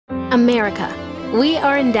America. We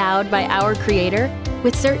are endowed by our Creator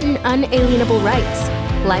with certain unalienable rights: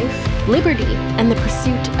 life, liberty, and the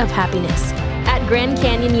pursuit of happiness. At Grand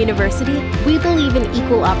Canyon University, we believe in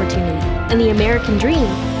equal opportunity, and the American dream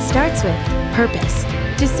starts with purpose.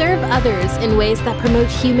 To serve others in ways that promote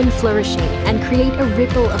human flourishing and create a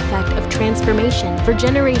ripple effect of transformation for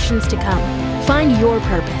generations to come. Find your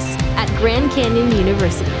purpose at Grand Canyon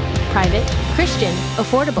University. Private, Christian,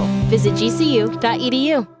 affordable. Visit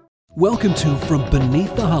gcu.edu. Welcome to From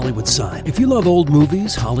Beneath the Hollywood Sign. If you love old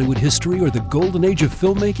movies, Hollywood history, or the golden age of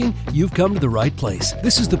filmmaking, you've come to the right place.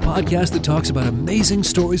 This is the podcast that talks about amazing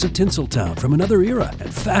stories of Tinseltown from another era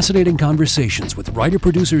and fascinating conversations with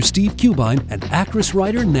writer-producer Steve Cubine and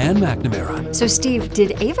actress-writer Nan McNamara. So, Steve,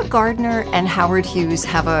 did Ava Gardner and Howard Hughes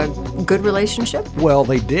have a good relationship? Well,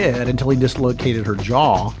 they did until he dislocated her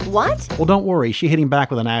jaw. What? Well, don't worry. She hit him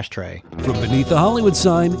back with an ashtray. From Beneath the Hollywood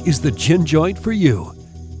Sign is the gin joint for you.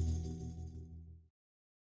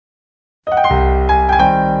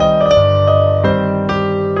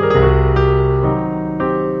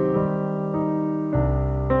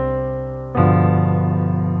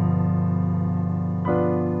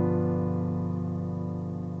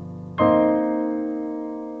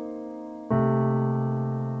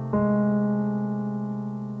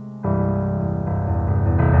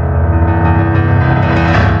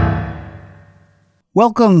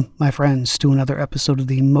 Welcome, my friends, to another episode of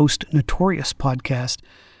the Most Notorious podcast.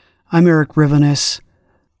 I'm Eric Rivenes.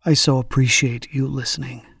 I so appreciate you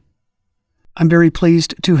listening. I'm very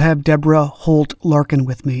pleased to have Deborah Holt Larkin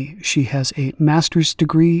with me. She has a master's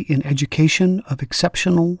degree in education of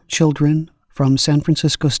exceptional children from San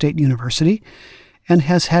Francisco State University and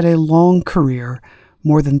has had a long career,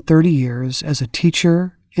 more than 30 years, as a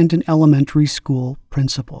teacher and an elementary school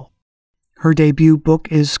principal. Her debut book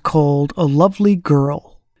is called A Lovely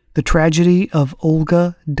Girl, The Tragedy of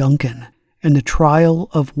Olga, Duncan, and the Trial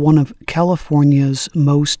of One of California's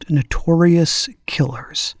Most Notorious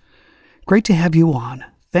Killers. Great to have you on.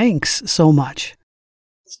 Thanks so much.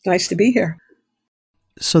 It's nice to be here.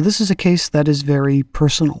 So this is a case that is very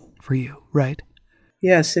personal for you, right?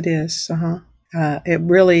 Yes, it is. It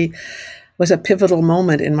really was a pivotal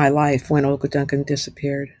moment in my life when Olga Duncan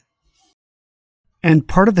disappeared. And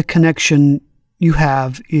part of the connection you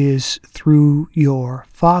have is through your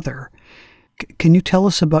father. Can you tell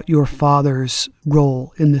us about your father's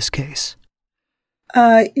role in this case?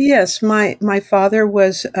 Yes, my father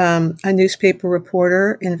was a newspaper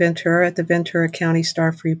reporter in Ventura at the Ventura County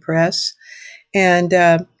Star-Free Press, and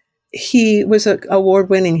he was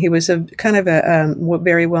award-winning. He was a kind of a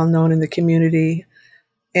very well known in the community,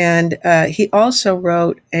 and he also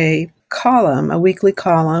wrote a weekly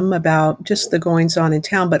column about just the goings-on in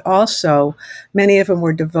town, but also many of them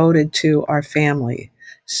were devoted to our family.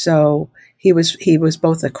 So he was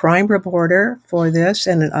both a crime reporter for this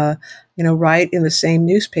and, right in the same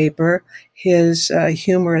newspaper, his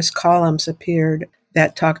humorous columns appeared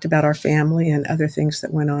that talked about our family and other things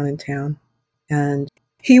that went on in town. And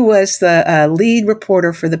he was the lead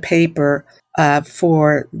reporter for the paper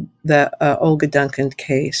for the Olga Duncan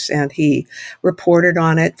case, and he reported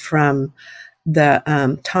on it from the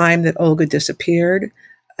time that Olga disappeared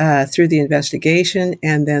through the investigation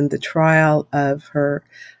and then the trial of her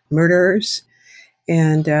murderers.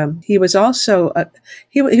 And he was also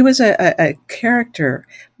he was a character,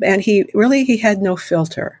 and he had no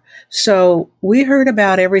filter. So we heard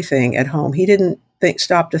about everything at home. He didn't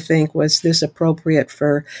stop to think, was this appropriate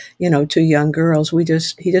for, two young girls?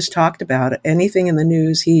 He just talked about it. Anything in the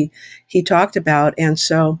news he talked about. And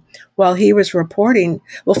so while he was reporting,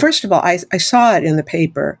 well, first of all, I saw it in the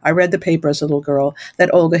paper. I read the paper as a little girl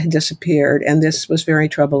that Olga had disappeared, and this was very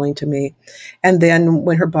troubling to me. And then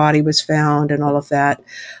when her body was found and all of that,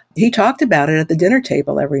 he talked about it at the dinner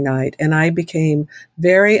table every night, and I became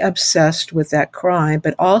very obsessed with that crime,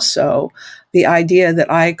 but also the idea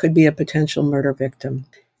that I could be a potential murder victim.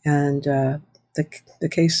 And the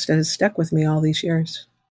case has stuck with me all these years.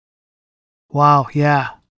 Wow, yeah.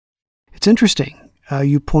 It's interesting.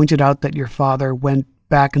 You pointed out that your father went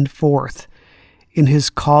back and forth in his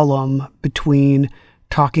column between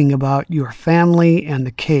talking about your family and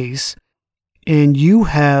the case, and you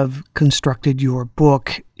have constructed your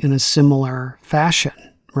book in a similar fashion,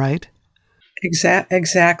 right?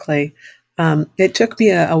 Exactly. It took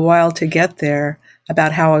me a while to get there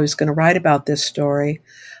about how I was going to write about this story.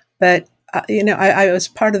 But, I was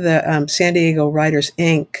part of the San Diego Writers,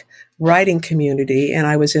 Inc. writing community, and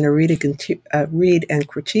I was in a read and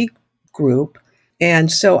critique group.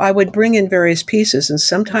 And so I would bring in various pieces, and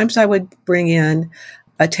sometimes I would bring in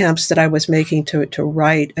attempts that I was making to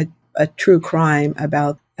write a true crime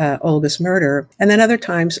about Olga's murder. And then other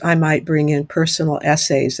times I might bring in personal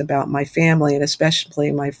essays about my family and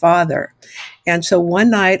especially my father. And so one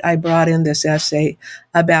night I brought in this essay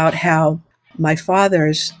about how my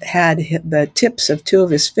father's had the tips of two of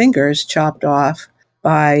his fingers chopped off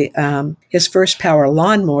by his first power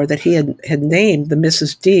lawnmower that he had named the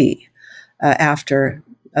Mrs. D after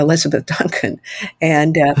Elizabeth Duncan.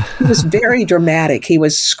 And he was very dramatic. He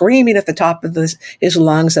was screaming at the top of his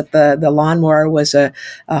lungs that the lawnmower was a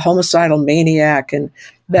homicidal maniac.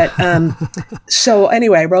 So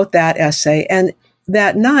anyway, I wrote that essay. And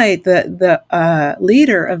that night, the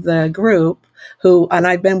leader of the group, and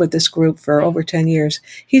I've been with this group for over 10 years,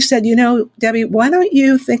 he said, Debbie, why don't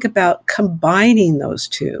you think about combining those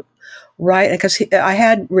two? Right? Because I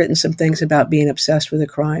had written some things about being obsessed with a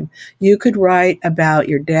crime. You could write about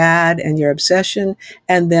your dad and your obsession,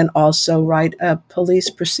 and then also write a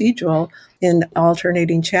police procedural in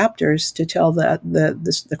alternating chapters to tell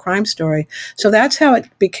the crime story. So that's how it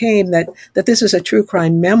became that this is a true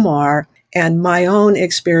crime memoir, and my own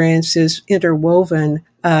experience is interwoven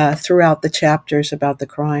throughout the chapters about the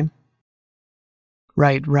crime.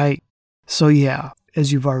 Right. So yeah,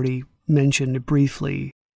 as you've already mentioned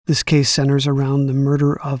briefly, this case centers around the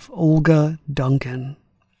murder of Olga Duncan.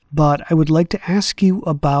 But I would like to ask you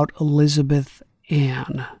about Elizabeth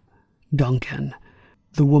Ann Duncan,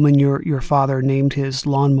 the woman your father named his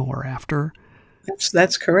lawnmower after.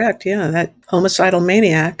 That's correct, yeah. That homicidal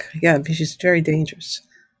maniac, yeah, she's very dangerous.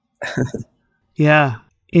 Yeah,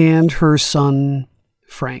 and her son,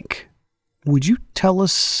 Frank. Would you tell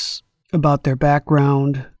us about their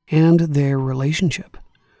background and their relationship?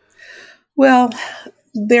 Well,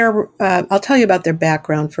 I'll tell you about their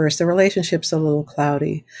background first. The relationship's a little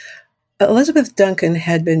cloudy. Elizabeth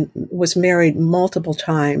Duncan was married multiple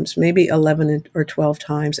times, maybe 11 or 12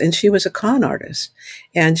 times, and she was a con artist.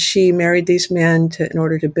 And she married these men in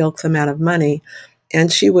order to bilk them out of money.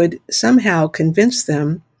 And she would somehow convince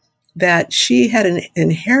them that she had an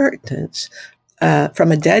inheritance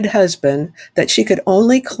from a dead husband that she could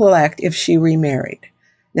only collect if she remarried.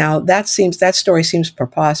 Now, that story seems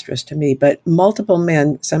preposterous to me, but multiple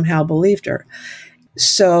men somehow believed her.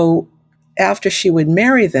 So after she would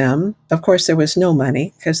marry them, of course, there was no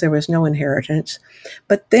money because there was no inheritance.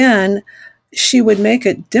 But then she would make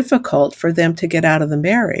it difficult for them to get out of the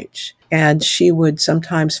marriage. And she would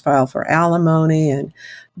sometimes file for alimony and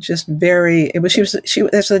just as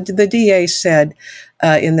the DA said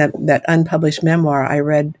in that unpublished memoir I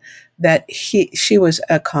read, that she was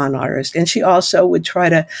a con artist. And she also would try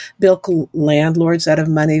to bilk landlords out of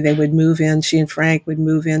money. They would move in, she and Frank would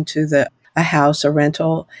move into a house, a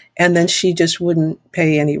rental, and then she just wouldn't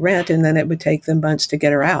pay any rent, and then it would take them months to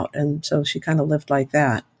get her out. And so she kind of lived like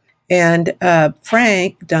that. And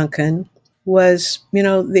Frank Duncan was,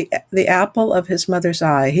 the apple of his mother's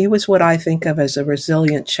eye. He was what I think of as a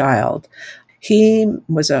resilient child. He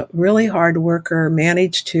was a really hard worker,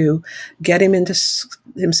 managed to get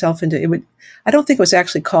himself into it. I don't think it was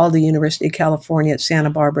actually called the University of California at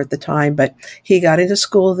Santa Barbara at the time, but he got into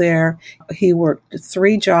school there. He worked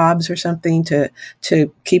 3 jobs or something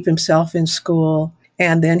to keep himself in school.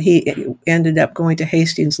 And then he ended up going to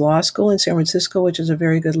Hastings Law School in San Francisco, which is a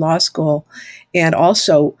very good law school, and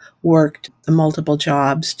also worked multiple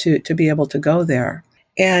jobs to be able to go there.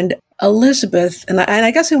 And Elizabeth, and I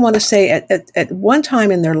guess I want to say at one time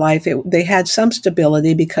in their life, they had some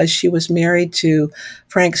stability because she was married to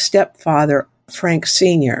Frank's stepfather, Frank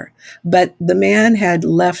Sr. But the man had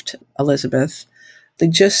left Elizabeth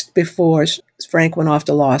just before Frank went off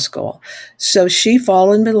to law school. So she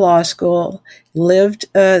followed him to law school, lived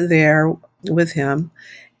there with him.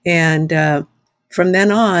 And from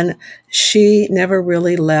then on, she never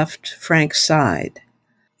really left Frank's side.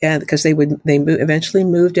 And because they eventually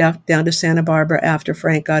moved down to Santa Barbara after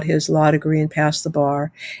Frank got his law degree and passed the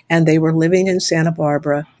bar, and they were living in Santa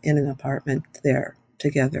Barbara in an apartment there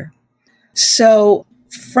together. So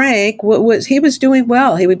Frank was doing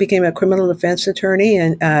well. He became a criminal defense attorney,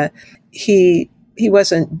 and he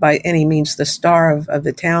wasn't by any means the star of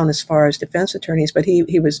the town as far as defense attorneys, but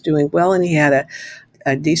he was doing well, and he had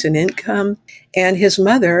a decent income. And his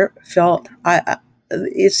mother felt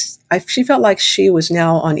she felt like she was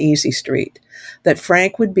now on easy street, that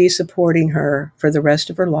Frank would be supporting her for the rest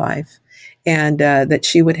of her life, and that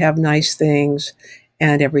she would have nice things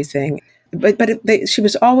and everything. But she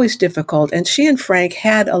was always difficult, and she and Frank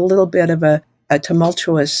had a little bit of a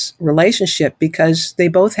tumultuous relationship because they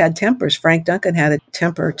both had tempers. Frank Duncan had a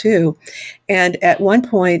temper too, and at one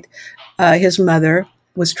point, his mother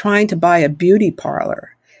was trying to buy a beauty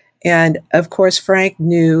parlor. And of course, Frank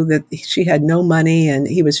knew that she had no money and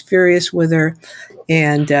he was furious with her.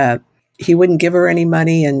 And he wouldn't give her any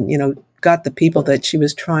money, and got the people that she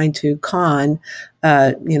was trying to con,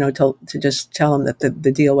 to just tell him that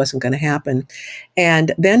the deal wasn't going to happen.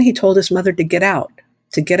 And then he told his mother to get out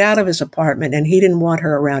of his apartment, and he didn't want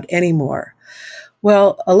her around anymore.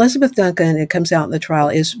 Well, Elizabeth Duncan, it comes out in the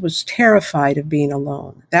trial, was terrified of being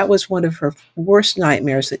alone. That was one of her worst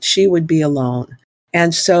nightmares, that she would be alone.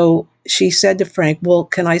 And so she said to Frank, well,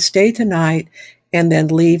 can I stay tonight and then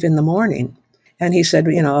leave in the morning? And he said,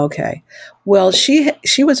 okay. Well, she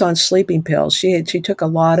was on sleeping pills. She took a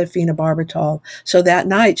lot of phenobarbital. So that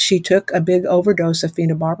night she took a big overdose of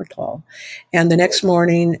phenobarbital. And the next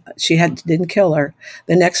morning, didn't kill her.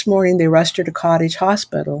 The next morning they rushed her to Cottage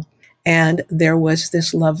Hospital. And there was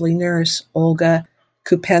this lovely nurse, Olga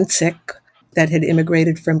Kupensik, that had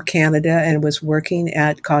immigrated from Canada and was working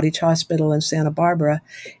at Cottage Hospital in Santa Barbara.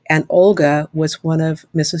 And Olga was one of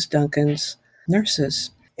Mrs. Duncan's nurses.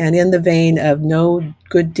 And in the vein of no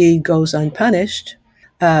good deed goes unpunished,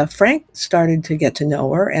 Frank started to get to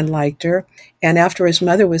know her and liked her. And after his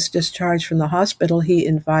mother was discharged from the hospital, he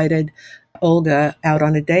invited Olga out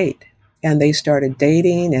on a date. And they started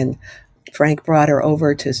dating, and Frank brought her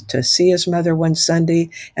over to see his mother one Sunday,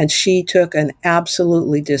 and she took an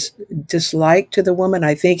absolutely dislike to the woman.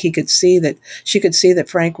 I think she could see that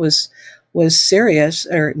Frank was serious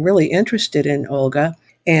or really interested in Olga.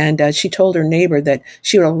 And she told her neighbor that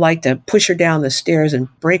she would have liked to push her down the stairs and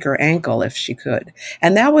break her ankle if she could.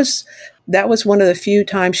 And that was one of the few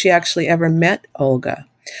times she actually ever met Olga.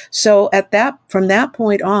 So from that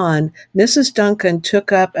point on, Mrs. Duncan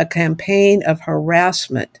took up a campaign of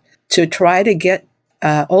harassment to try to get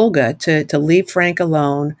Olga to leave Frank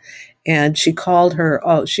alone. And she called her,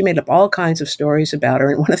 she made up all kinds of stories about her.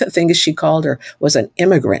 And one of the things she called her was an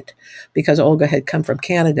immigrant, because Olga had come from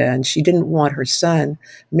Canada and she didn't want her son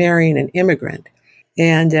marrying an immigrant.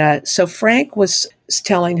 And so Frank was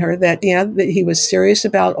telling her that, that he was serious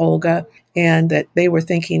about Olga and that they were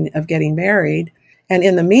thinking of getting married. And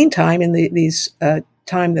in the meantime, in these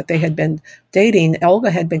time that they had been dating, Olga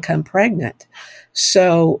had become pregnant.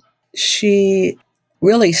 So she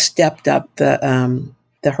really stepped up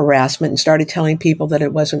the harassment and started telling people that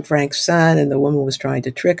it wasn't Frank's son and the woman was trying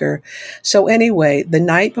to trick her. So anyway, the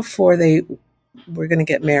night before they were going to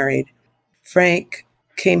get married, Frank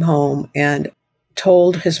came home and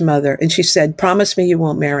told his mother, and she said, promise me you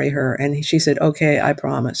won't marry her. And she said, okay, I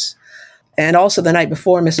promise. And also the night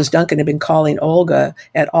before, Mrs. Duncan had been calling Olga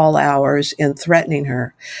at all hours and threatening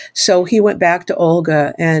her. So he went back to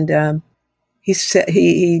Olga, and he said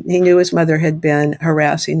he knew his mother had been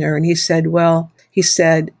harassing her, and he said,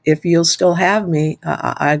 if you'll still have me,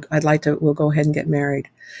 I'd like to, we'll go ahead and get married.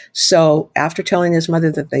 So after telling his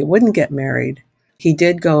mother that they wouldn't get married, he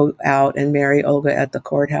did go out and marry Olga at the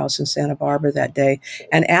courthouse in Santa Barbara that day,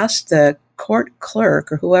 and asked the court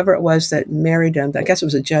clerk or whoever it was that married him, I guess it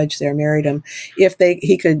was a judge there, married him, if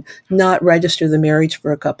he could not register the marriage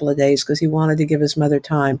for a couple of days because he wanted to give his mother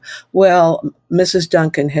time. Well, Mrs.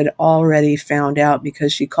 Duncan had already found out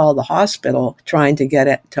because she called the hospital trying to get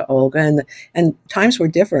it to Olga, and times were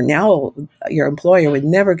different. Now your employer would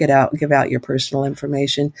never give out your personal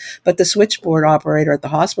information, but the switchboard operator at the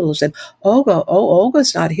hospital said,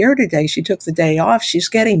 Olga's not here today. She took the day off. She's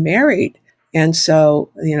getting married. And so,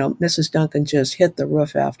 Mrs. Duncan just hit the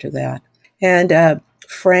roof after that. And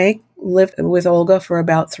Frank lived with Olga for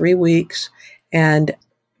about 3 weeks, and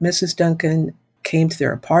Mrs. Duncan came to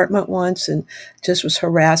their apartment once and just was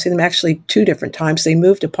harassing them. Actually, 2 different times. They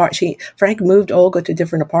moved apart. Frank moved Olga to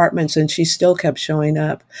different apartments, and she still kept showing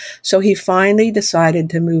up. So he finally decided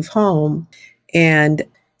to move home. And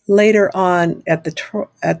later on at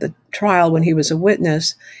the trial, when he was a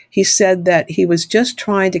witness, he said that he was just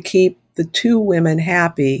trying to keep the 2 women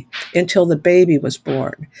happy until the baby was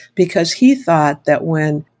born, because he thought that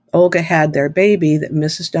when Olga had their baby, that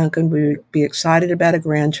Mrs. Duncan would be excited about a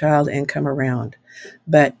grandchild and come around.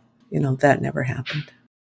 But, that never happened.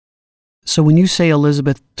 So when you say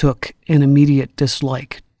Elizabeth took an immediate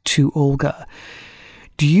dislike to Olga,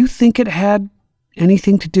 do you think it had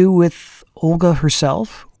anything to do with Olga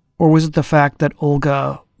herself? Or was it the fact that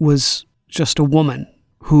Olga was just a woman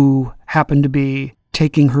who happened to be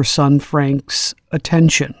taking her son Frank's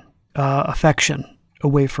attention, affection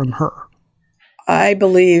away from her? I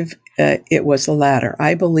believe it was the latter.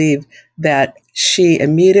 I believe that she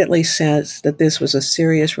immediately sensed that this was a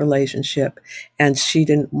serious relationship, and she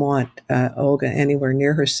didn't want Olga anywhere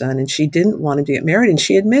near her son, and she didn't want him to get married. And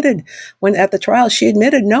she admitted, when at the trial,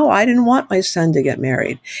 no, I didn't want my son to get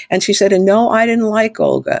married. And she said, and no, I didn't like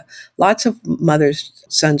Olga. Lots of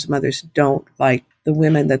sons' mothers don't like the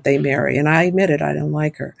women that they marry. And I admitted I don't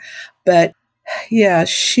like her. But yeah,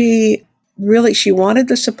 she wanted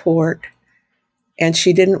the support. and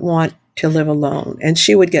she didn't want to live alone. And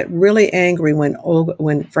she would get really angry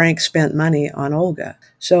when Frank spent money on Olga.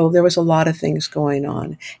 So there was a lot of things going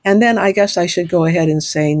on. And then I guess I should go ahead and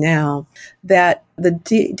say now that the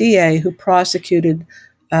DA who prosecuted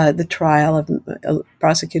the trial of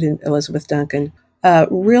prosecuting Elizabeth Duncan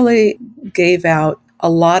really gave out a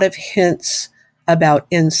lot of hints about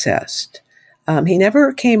incest. He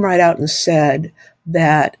never came right out and said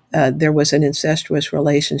that there was an incestuous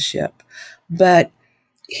relationship, but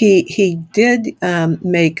he did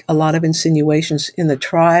make a lot of insinuations in the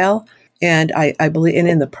trial, and I believe, and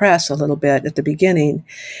in the press a little bit at the beginning.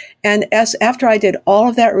 And after I did all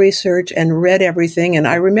of that research and read everything, and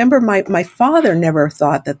I remember my father never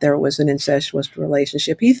thought that there was an incestuous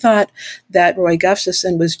relationship. He thought that Roy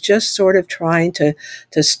Gustafson was just sort of trying to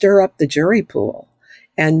stir up the jury pool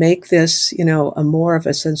and make this, a more of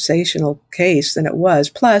a sensational case than it was.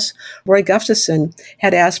 Plus, Roy Gustafson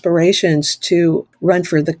had aspirations to run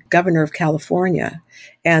for the governor of California,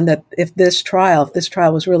 and that if this trial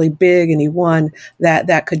was really big and he won,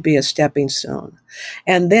 that could be a stepping stone.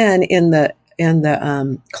 And then in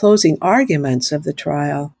the closing arguments of the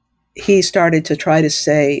trial, he started to try to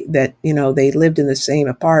say that, they lived in the same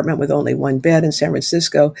apartment with only one bed in San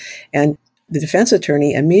Francisco, and the defense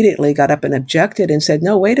attorney immediately got up and objected and said,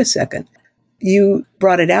 no, wait a second. You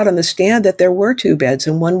brought it out on the stand that there were two beds,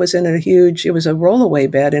 and one was it was a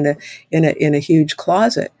rollaway bed in a huge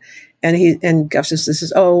closet. And Gustafson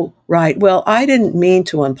says, oh, right. Well, I didn't mean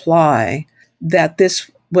to imply that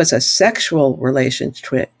this was a sexual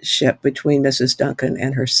relationship between Mrs. Duncan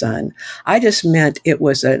and her son. I just meant it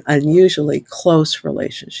was an unusually close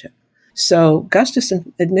relationship. So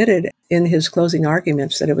Gustafson admitted in his closing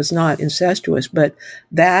arguments that it was not incestuous, but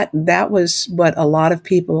that was what a lot of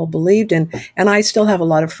people believed in. And I still have a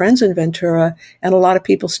lot of friends in Ventura, and a lot of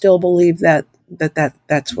people still believe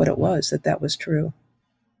that's what it was, that was true.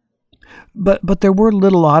 But there were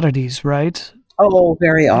little oddities, right? Oh,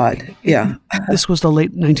 very odd. Yeah. This was the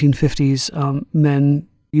late 1950s. Men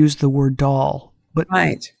used the word doll, but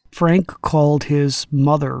right. Frank called his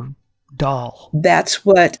mother doll. That's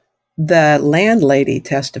what the landlady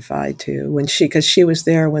testified to because she was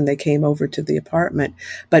there when they came over to the apartment.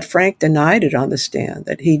 But Frank denied it on the stand,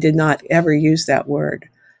 that he did not ever use that word.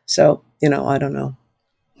 So, I don't know.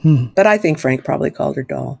 But I think Frank probably called her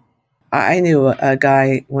doll. I knew a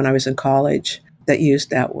guy when I was in college that used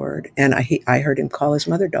that word, and I heard him call his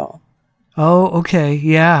mother doll. Oh, okay.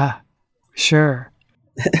 Yeah, sure.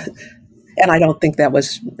 And I don't think that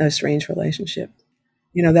was a strange relationship.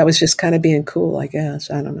 That was just kind of being cool, I guess.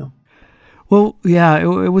 I don't know. Well, yeah,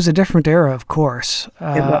 it was a different era, of course.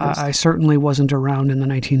 It was. I certainly wasn't around in the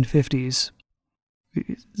 1950s.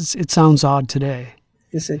 It sounds odd today.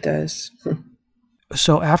 Yes, it does.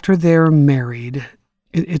 So after they're married,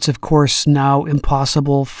 it's of course now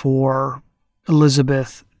impossible for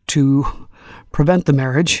Elizabeth to prevent the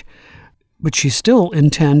marriage, but she's still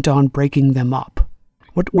intent on breaking them up.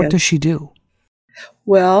 What does she do?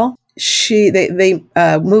 Well, they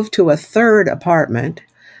moved to a third apartment.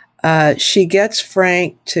 She gets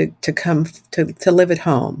Frank to come to live at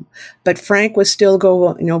home, but Frank was still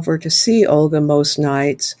going over to see Olga most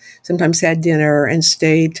nights, sometimes had dinner and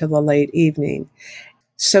stayed till the late evening.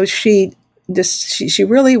 So she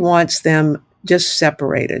really wants them just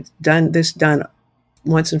separated, done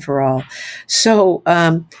once and for all. So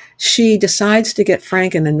she decides to get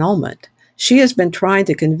Frank an annulment. She has been trying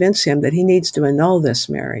to convince him that he needs to annul this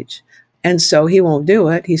marriage. And so he won't do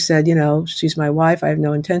it. He said, she's my wife. I have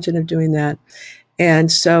no intention of doing that.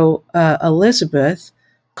 And so Elizabeth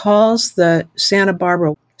calls the Santa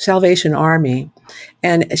Barbara Salvation Army,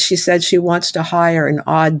 and she said she wants to hire an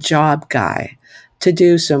odd job guy to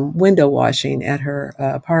do some window washing at her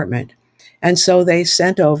apartment. And so they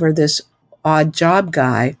sent over this odd job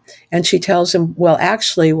guy, and she tells him, well,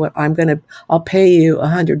 actually, I'll pay you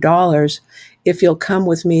 $100 if you'll come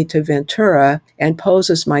with me to Ventura and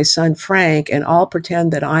pose as my son Frank, and I'll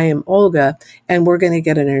pretend that I am Olga, and we're going to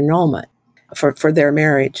get an annulment for their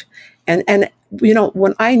marriage. And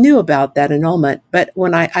when I knew about that annulment, but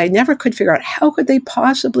when I never could figure out how could they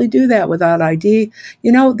possibly do that without ID.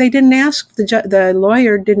 They didn't ask, the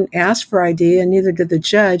lawyer didn't ask for ID, and neither did the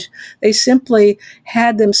judge. They simply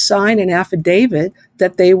had them sign an affidavit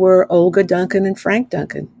that they were Olga Duncan and Frank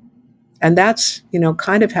Duncan. And that's,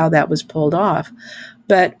 kind of how that was pulled off.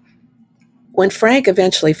 But when Frank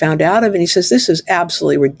eventually found out of it, he says, this is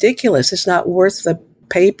absolutely ridiculous. It's not worth the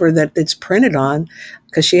paper that it's printed on,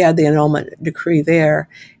 because she had the annulment decree there,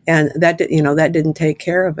 and that didn't take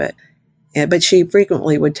care of it. But she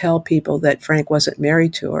frequently would tell people that Frank wasn't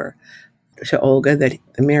married to her. to Olga that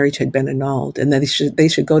the marriage had been annulled, and that they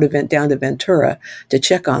should go down to Ventura to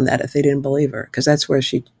check on that if they didn't believe her, because that's where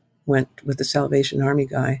she went with the Salvation Army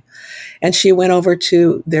guy. And she went over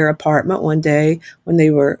to their apartment one day when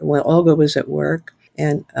Olga was at work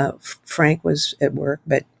and Frank was at work,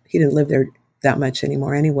 but he didn't live there that much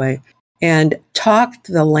anymore anyway, and talked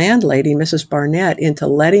the landlady, Mrs. Barnett, into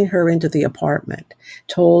letting her into the apartment,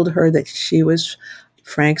 told her that she was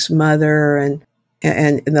Frank's mother, and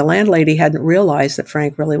the landlady hadn't realized that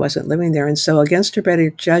Frank really wasn't living there. And so against her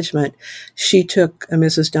better judgment, she took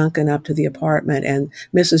Mrs. Duncan up to the apartment, and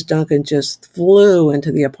Mrs. Duncan just flew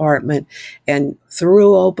into the apartment and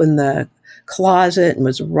threw open the closet and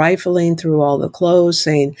was rifling through all the clothes,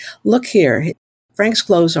 saying, "Look here, Frank's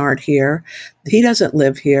clothes aren't here. He doesn't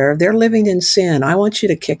live here. They're living in sin. I want you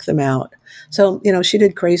to kick them out." So, she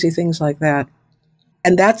did crazy things like that.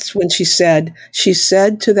 And that's when she said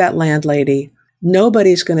to that landlady,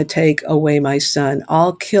 "Nobody's going to take away my son.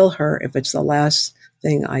 I'll kill her if it's the last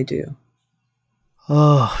thing I do."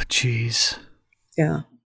 Oh, geez. Yeah.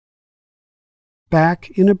 Back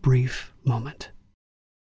in a brief moment.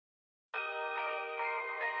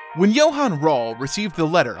 When Johann Rall received the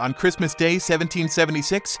letter on Christmas Day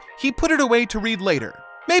 1776, he put it away to read later.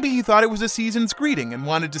 Maybe he thought it was a season's greeting and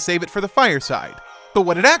wanted to save it for the fireside. But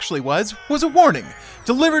what it actually was a warning,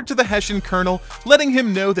 delivered to the Hessian colonel, letting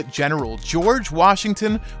him know that General George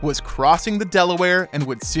Washington was crossing the Delaware and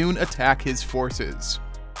would soon attack his forces.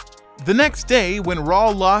 The next day, when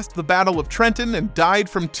Rall lost the Battle of Trenton and died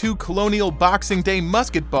from 2 colonial Boxing Day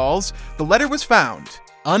musket balls, the letter was found,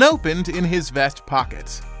 unopened, in his vest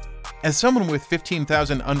pocket. As someone with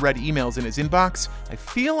 15,000 unread emails in his inbox, I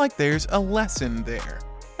feel like there's a lesson there.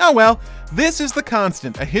 Oh well, this is The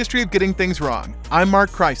Constant, a history of getting things wrong. I'm Mark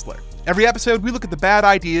Chrysler. Every episode, we look at the bad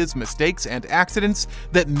ideas, mistakes, and accidents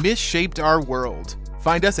that misshaped our world.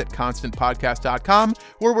 Find us at constantpodcast.com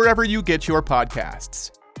or wherever you get your podcasts.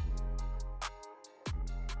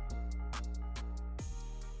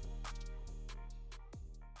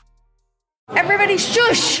 Everybody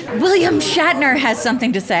shush! William Shatner has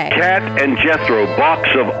something to say. Cat and Jethro, box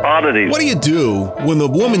of oddities. What do you do when the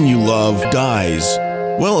woman you love dies?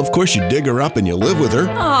 Well, of course you dig her up and you live with her.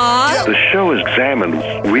 Aww. The show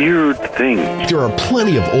examines weird things. There are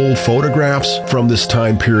plenty of old photographs from this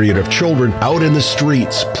time period of children out in the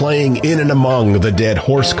streets playing in and among the dead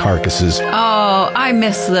horse carcasses. Oh, I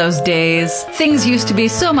miss those days. Things used to be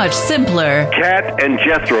so much simpler. Cat and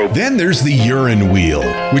Jethro. Then there's the urine wheel,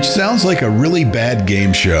 which sounds like a really bad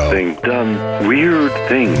game show. Thing done weird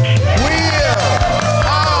things.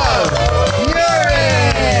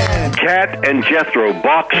 Cat and Jethro,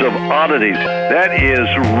 box of oddities. That is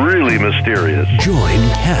really mysterious. Join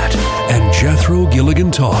Cat and Jethro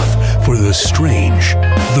Gilligan Toth for the strange,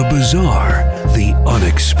 the bizarre, the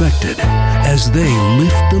unexpected, as they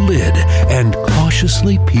lift the lid and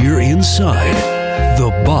cautiously peer inside the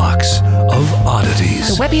Box of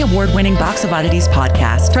Oddities. The Webby Award-winning Box of Oddities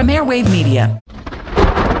podcast from Airwave Media.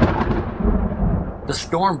 The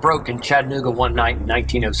storm broke in Chattanooga one night in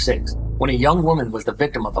 1906. When a young woman was the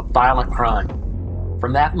victim of a violent crime.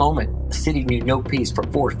 From that moment, the city knew no peace for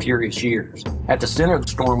 4 furious years. At the center of the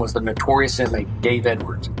storm was the notorious inmate Dave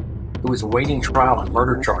Edwards, who was awaiting trial on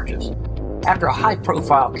murder charges. After a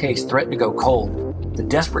high-profile case threatened to go cold, the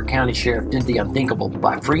desperate county sheriff did the unthinkable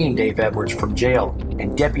by freeing Dave Edwards from jail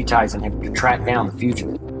and deputizing him to track down the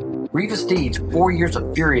fugitive. Grievous Deeds, 4 Years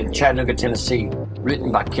of Fury in Chattanooga, Tennessee,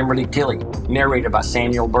 written by Kimberly Tilley, narrated by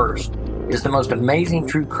Samuel Burst, is the most amazing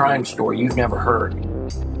true crime story you've never heard.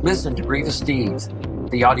 Listen to Grievous Deeds,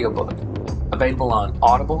 the audiobook, available on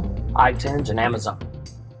Audible, iTunes, and Amazon.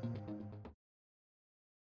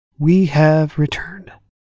 We have returned.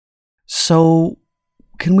 So,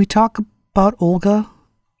 can we talk about Olga?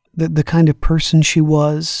 The kind of person she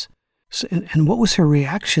was, and what was her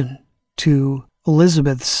reaction to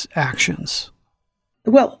Elizabeth's actions?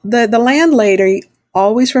 Well, the landlady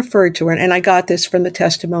always referred to her, and I got this from the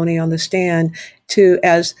testimony on the stand,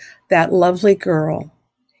 as that lovely girl.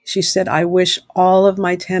 She said, "I wish all of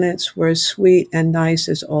my tenants were as sweet and nice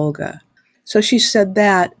as Olga." So she said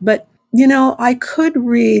that, but I could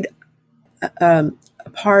read a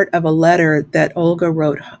part of a letter that Olga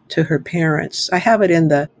wrote to her parents. I have it in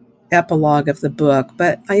the epilogue of the book,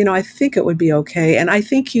 but I think it would be okay, and I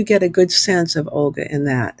think you get a good sense of Olga in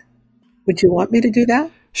that. Would you want me to do that?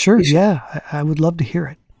 Sure, yeah. I would love to hear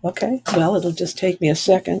it. Okay. Well, it'll just take me a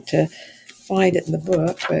second to find it in the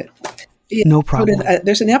book, but no problem.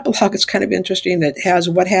 There's an epilogue that's kind of interesting that has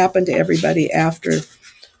what happened to everybody after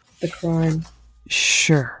the crime.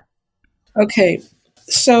 Sure. Okay.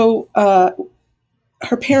 So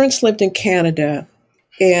her parents lived in Canada,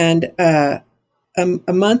 And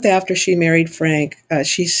a month after she married Frank,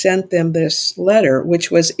 she sent them this letter,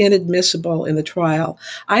 which was inadmissible in the trial.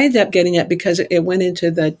 I ended up getting it because it went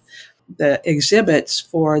into the exhibits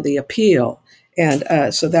for the appeal.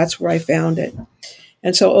 And so that's where I found it.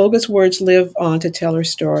 And so Olga's words live on to tell her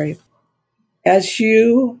story. As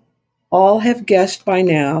you all have guessed by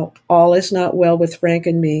now, all is not well with Frank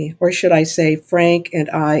and me, or should I say Frank and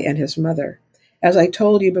I and his mother. As I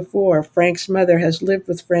told you before, Frank's mother has lived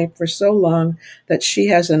with Frank for so long that she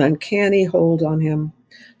has an uncanny hold on him.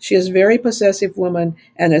 She is a very possessive woman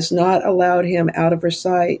and has not allowed him out of her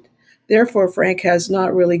sight. Therefore, Frank has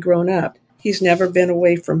not really grown up. He's never been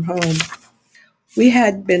away from home. We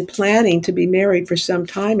had been planning to be married for some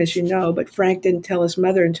time, as you know, but Frank didn't tell his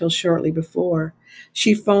mother until shortly before.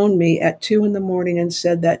 She phoned me at 2 a.m. and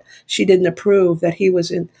said that she didn't approve, that he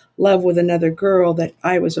was in love with another girl, that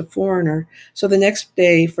I was a foreigner. So the next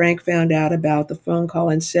day, Frank found out about the phone call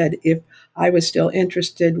and said if I was still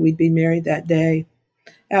interested, we'd be married that day.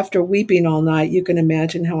 After weeping all night, you can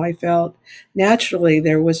imagine how I felt. Naturally,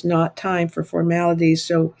 there was not time for formalities,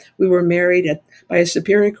 so we were married by a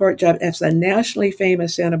Superior Court judge at the nationally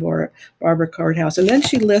famous Santa Barbara courthouse. And then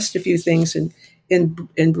she lists a few things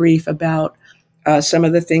in brief about some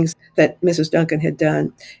of the things that Mrs. Duncan had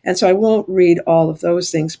done. And so I won't read all of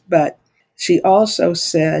those things, but she also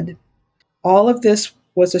said, all of this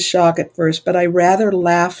was a shock at first, but I rather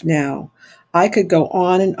laugh now. I could go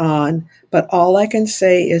on, but all I can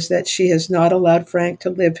say is that she has not allowed Frank to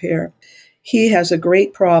live here. He has a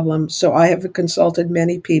great problem, so I have consulted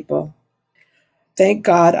many people. Thank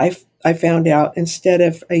God I found out instead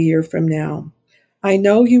of a year from now. I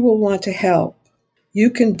know you will want to help. You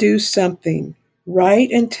can do something.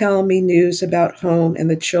 Write and tell me news about home and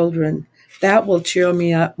the children. That will cheer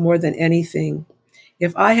me up more than anything.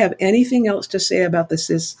 If I have anything else to say about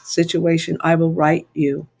this situation, I will write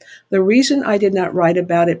you. The reason I did not write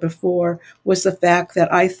about it before was the fact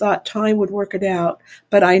that I thought time would work it out,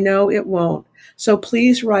 but I know it won't. So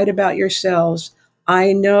please write about yourselves.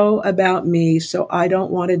 I know about me, so I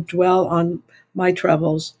don't want to dwell on my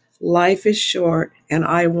troubles. Life is short, and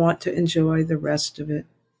I want to enjoy the rest of it.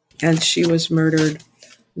 And she was murdered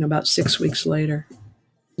about 6 weeks later.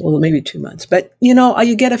 Well, maybe 2 months. But,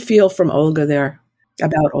 you get a feel from Olga there.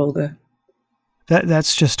 About Olga.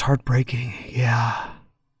 That's just heartbreaking. Yeah.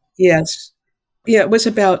 Yes. Yeah, it was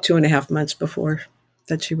about 2.5 months before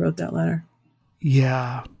that she wrote that letter.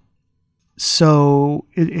 Yeah. So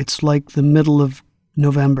it's like the middle of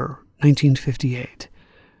November 1958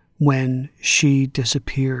 when she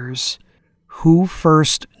disappears. Who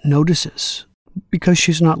first notices? Because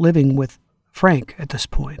she's not living with Frank at this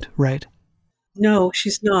point, right? No,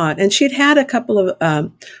 she's not. And she'd had a couple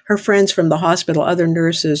of her friends from the hospital, other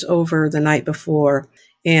nurses, over the night before.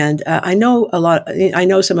 And I know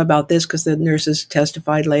some about this because the nurses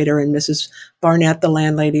testified later, and Mrs. Barnett, the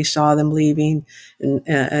landlady, saw them leaving in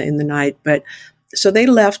the night. But so they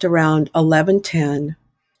left around 11:10,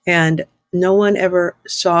 and no one ever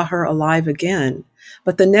saw her alive again.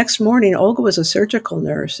 But the next morning, Olga was a surgical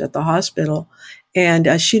nurse at the hospital,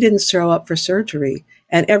 and she didn't show up for surgery.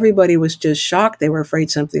 And everybody was just shocked. They were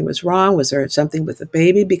afraid something was wrong. Was there something with the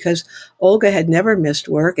baby? Because Olga had never missed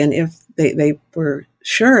work. And if they were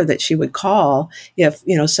sure that she would call if,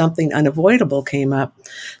 something unavoidable came up.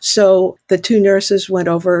 So the two nurses went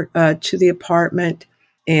over to the apartment,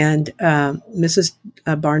 and Mrs.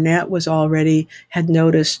 Barnett had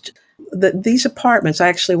noticed that these apartments, I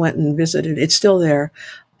actually went and visited, it's still there.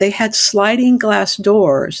 They had sliding glass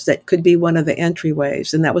doors that could be one of the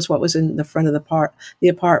entryways, and that was what was in the front of the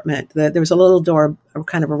apartment. There was a little door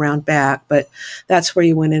kind of around back, but that's where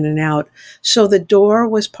you went in and out. So the door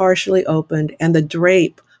was partially opened, and the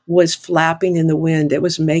drape was flapping in the wind. It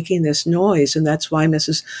was making this noise, and that's why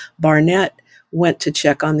Mrs. Barnett went to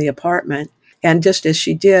check on the apartment. And just as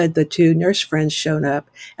she did, the two nurse friends showed up,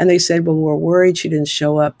 and they said, well, we're worried she didn't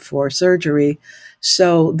show up for surgery.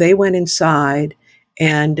 So they went inside,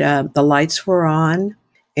 and the lights were on,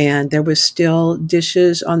 and there was still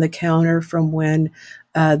dishes on the counter from when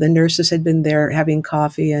the nurses had been there having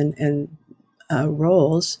coffee and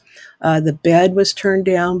rolls. The bed was turned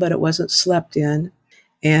down, but it wasn't slept in,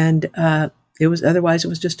 and it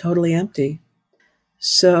was just totally empty.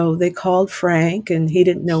 So they called Frank, and he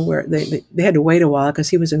didn't know where they had to wait a while because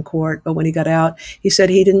he was in court. But when he got out, he said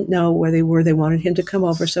he didn't know where they were. They wanted him to come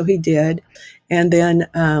over, so he did. And then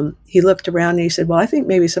he looked around and he said, well, I think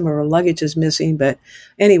maybe some of her luggage is missing. But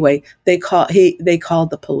anyway, they called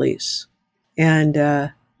the police, and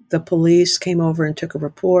the police came over and took a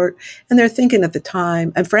report. And they're thinking at the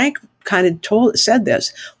time, and Frank kind of said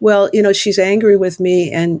this, well, she's angry with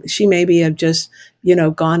me, and she maybe have just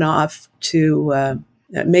gone off to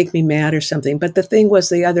make me mad or something. But the thing was,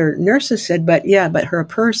 the other nurses said, but her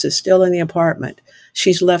purse is still in the apartment.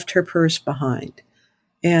 She's left her purse behind.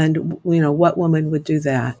 And, what woman would do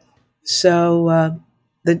that? So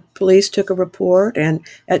the police took a report, and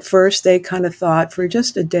at first they kind of thought for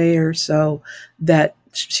just a day or so that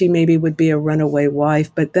she maybe would be a runaway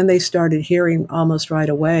wife. But then they started hearing almost right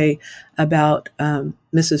away about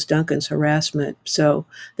Mrs. Duncan's harassment. So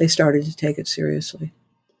they started to take it seriously.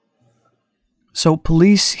 So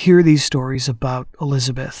police hear these stories about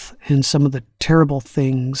Elizabeth and some of the terrible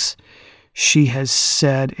things she has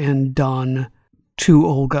said and done to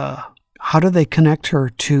Olga. How do they connect her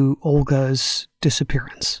to Olga's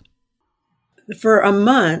disappearance? For a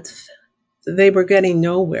month, they were getting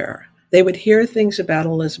nowhere. They would hear things about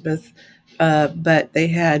Elizabeth, but they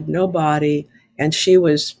had no body, and she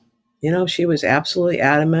was absolutely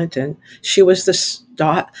adamant, and she was the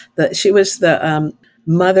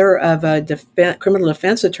mother of a criminal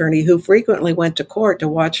defense attorney who frequently went to court to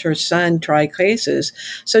watch her son try cases.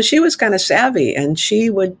 So she was kind of savvy, and she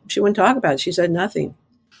wouldn't talk about it. She said nothing.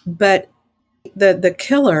 But the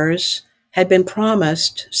killers had been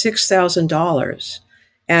promised $6,000.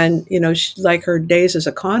 And, like her days as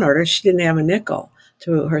a con artist, she didn't have a nickel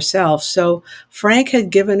to herself. So Frank had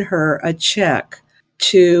given her a check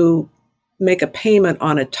to make a payment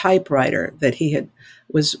on a typewriter that he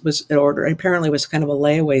was ordered. Apparently it was kind of a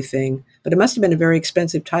layaway thing, but it must have been a very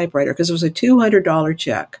expensive typewriter because it was a $200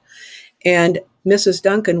 check. And Mrs.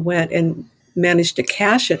 Duncan went and managed to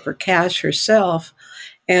cash it for cash herself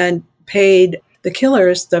and paid the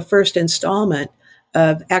killers the first installment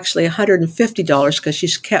of actually $150 because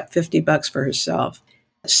she's kept $50 for herself.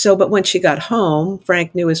 So, but when she got home,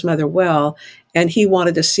 Frank knew his mother well, and he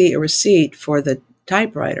wanted to see a receipt for the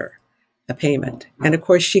typewriter, a payment. And of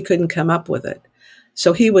course, she couldn't come up with it.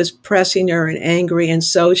 So he was pressing her and angry. And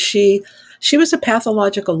so she was a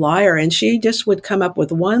pathological liar, and she just would come up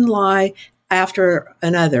with one lie after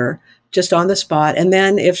another, just on the spot. And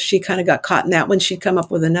then if she kind of got caught in that one, she'd come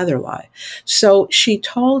up with another lie. So she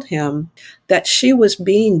told him that she was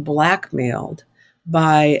being blackmailed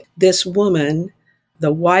by this woman,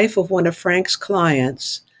 the wife of one of Frank's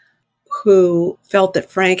clients, who felt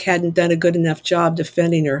that Frank hadn't done a good enough job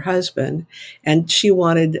defending her husband. And she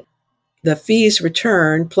wanted the fees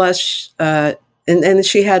returned, plus, and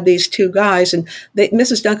she had these two guys, and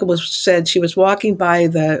Mrs. Duncan said she was walking by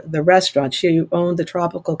the restaurant. She owned the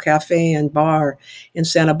Tropical Cafe and Bar in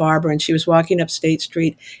Santa Barbara, and she was walking up State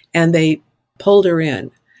Street, and they pulled her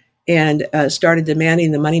in and started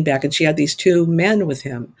demanding the money back. And she had these two men with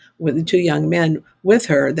him, with the two young men with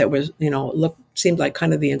her that was, seemed like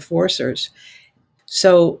kind of the enforcers.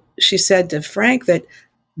 So she said to Frank that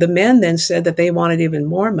the men then said that they wanted even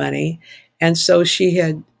more money. And so she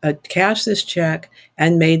had cashed this check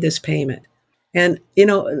and made this payment. And,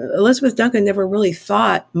 Elizabeth Duncan never really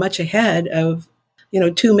thought much ahead of,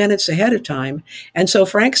 2 minutes ahead of time. And so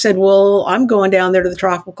Frank said, well, I'm going down there to the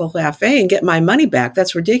Tropical Cafe and get my money back.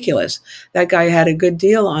 That's ridiculous. That guy had a good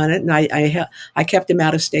deal on it, and I kept him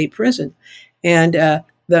out of state prison. And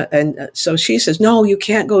so she says, no, you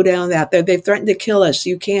can't go down that. They've threatened to kill us.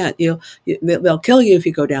 You can't. They'll kill you if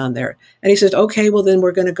you go down there. And he says, okay, well, then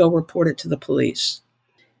we're going to go report it to the police.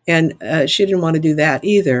 And she didn't want to do that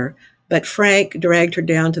either. But Frank dragged her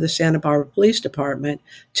down to the Santa Barbara Police Department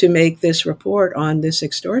to make this report on this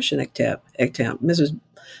extortion attempt. Mrs.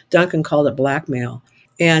 Duncan called it blackmail.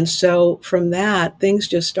 And so from that, things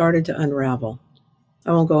just started to unravel.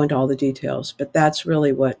 I won't go into all the details, but that's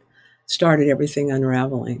really what started everything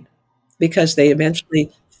unraveling, because they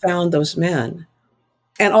eventually found those men.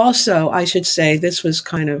 And also, I should say, this was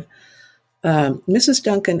kind of, Mrs.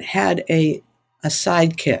 Duncan had a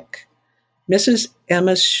sidekick. Mrs.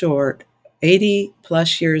 Emma Short, 80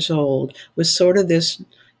 plus years old, was sort of this,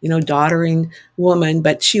 doddering woman,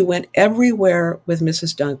 but she went everywhere with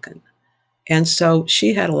Mrs. Duncan. And so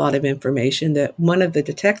she had a lot of information that one of the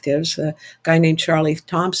detectives, a guy named Charlie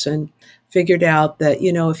Thompson, figured out that,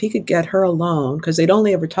 if he could get her alone, because they'd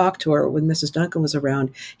only ever talked to her when Mrs. Duncan was around,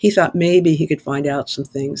 he thought maybe he could find out some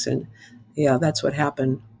things. And yeah, that's what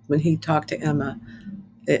happened. When he talked to Emma,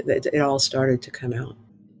 it all started to come out.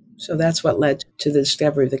 So that's what led to the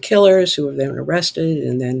discovery of the killers, who were then arrested,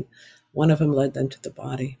 and then one of them led them to the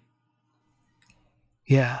body.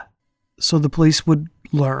 Yeah. So the police would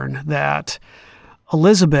learn that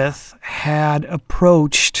Elizabeth had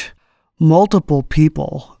approached multiple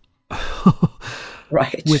people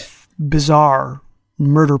right, with bizarre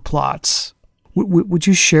murder plots. Would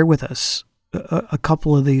you share with us a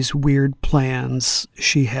couple of these weird plans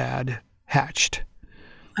she had hatched?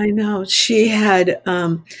 I know. She had,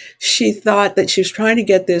 she thought that she was trying to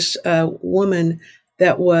get this woman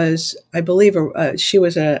that was, I believe, she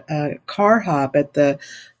was a car hop at the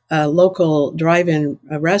local drive-in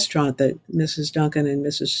restaurant that Mrs. Duncan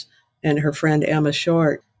and her friend Emma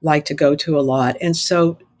Short liked to go to a lot. And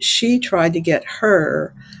so she tried to get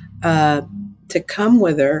her to come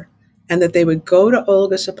with her, and that they would go to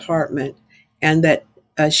Olga's apartment, and that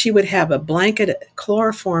she would have a blanket,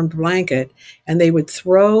 chloroformed blanket, and they would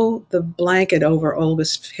throw the blanket over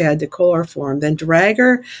Olga's head to chloroform, then drag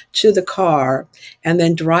her to the car, and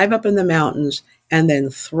then drive up in the mountains, and then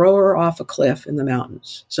throw her off a cliff in the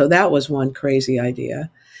mountains. So that was one crazy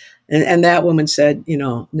idea. And that woman said,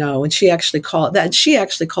 no. And she actually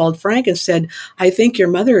called Frank and said, I think your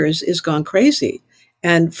mother is gone crazy.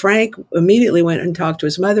 And Frank immediately went and talked to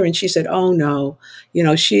his mother, and she said, oh no,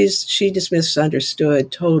 she just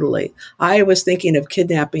misunderstood totally. I was thinking of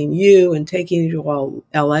kidnapping you and taking you to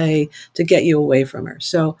LA to get you away from her.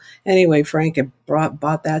 So anyway, Frank had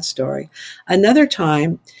bought that story. Another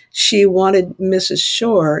time, she wanted Mrs.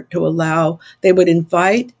 Short to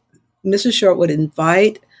Mrs. Short would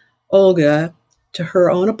invite Olga to her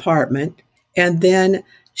own apartment, and then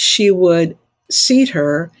she would seat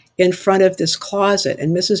her in front of this closet,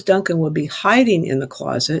 and Mrs. Duncan would be hiding in the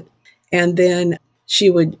closet, and then she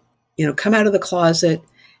would, come out of the closet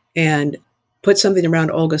and put something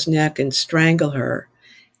around Olga's neck and strangle her,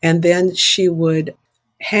 and then she would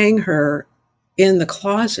hang her in the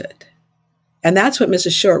closet. And that's what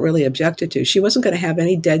Mrs. Short really objected to. She wasn't going to have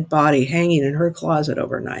any dead body hanging in her closet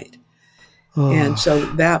overnight. And so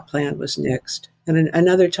that plan was nixed. And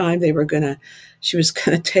another time she was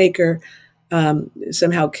going to take her,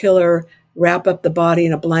 somehow kill her, wrap up the body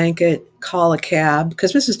in a blanket, call a cab,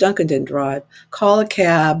 because Mrs. Duncan didn't drive, call a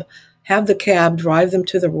cab, have the cab drive them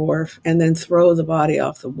to the wharf, and then throw the body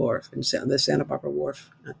off the wharf, the Santa Barbara wharf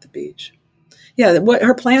at the beach. Yeah,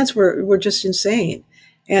 her plans were just insane.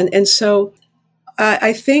 And so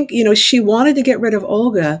I think, she wanted to get rid of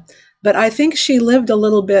Olga, but I think she lived a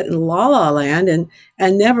little bit in La La Land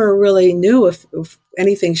and never really knew if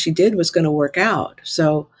anything she did was going to work out.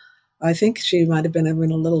 So I think she might have been a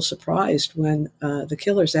little surprised when the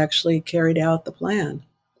killers actually carried out the plan.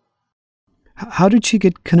 How did she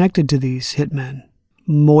get connected to these hitmen,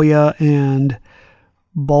 Moya and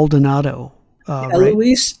Baldonado? Right?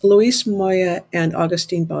 Luis Moya and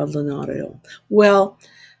Agustin Baldonado. Well,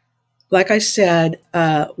 like I said,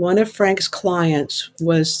 one of Frank's clients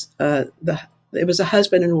was it was a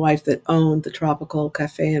husband and wife that owned the Tropical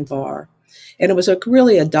Cafe and Bar. And it was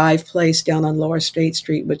really a dive place down on Lower State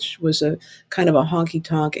Street, which was a kind of a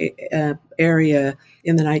honky-tonk area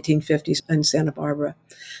in the 1950s in Santa Barbara.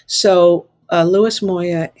 So Luis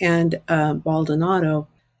Moya and Baldonado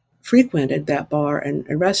frequented that bar and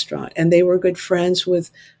restaurant, and they were good friends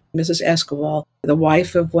with Mrs. Escobar, the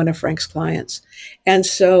wife of one of Frank's clients. And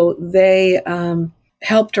so they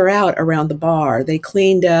helped her out around the bar. They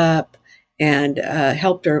cleaned up and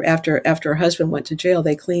helped her after her husband went to jail.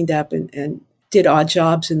 They cleaned up and did odd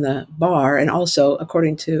jobs in the bar. And also,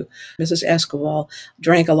 according to Mrs. Escobar,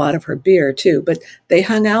 drank a lot of her beer too. But they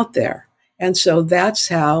hung out there. And so that's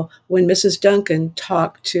how, when Mrs. Duncan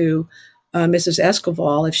talked to Mrs.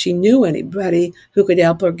 Escobar, if she knew anybody who could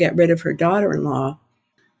help her get rid of her daughter-in-law,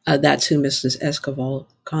 that's who Mrs. Escobar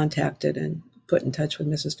contacted and put in touch with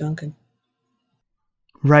Mrs. Duncan.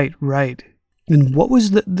 Right. And what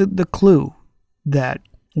was the clue that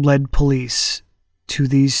led police to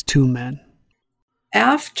these two men?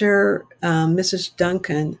 After Mrs.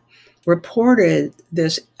 Duncan reported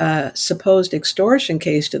this supposed extortion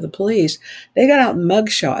case to the police, they got out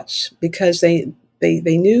mugshots because they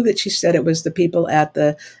knew that she said it was the people at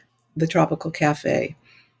the Tropical Cafe.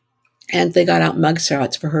 And they got out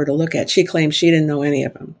mugshots for her to look at. She claimed she didn't know any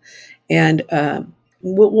of them. And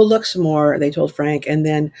we'll look some more, they told Frank, and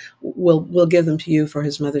then we'll give them to you for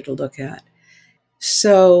his mother to look at.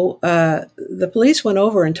 So the police went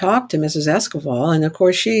over and talked to Mrs. Escobar, and of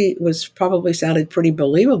course she sounded pretty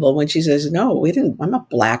believable when she says, "No, I'm not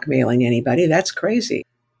blackmailing anybody. That's crazy."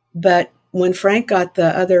 But when Frank got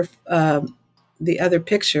the other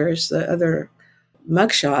pictures, the other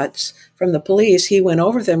mugshots from the police, he went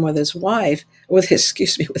over them with his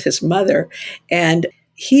mother, and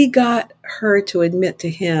he got her to admit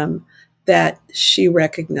to him that she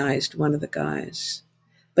recognized one of the guys.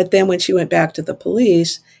 But then when she went back to the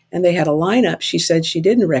police and they had a lineup, she said she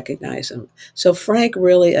didn't recognize him. So Frank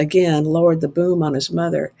really, again, lowered the boom on his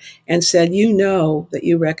mother and said, that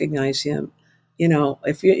you recognize him.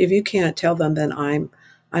 If you can't tell them, then I'm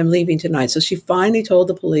I'm leaving tonight. So she finally told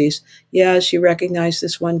the police, yeah, she recognized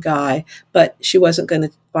this one guy, but she wasn't going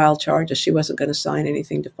to file charges. She wasn't going to sign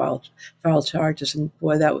anything to file charges. And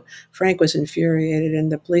boy, Frank was infuriated.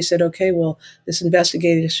 And the police said, okay, well, this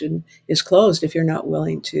investigation is closed if you're not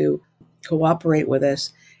willing to cooperate with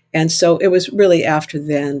us. And so it was really after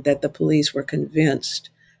then that the police were convinced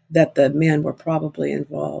that the men were probably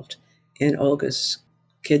involved in Olga's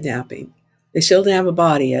kidnapping. They still didn't have a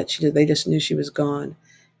body yet. They just knew she was gone,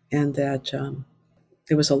 and that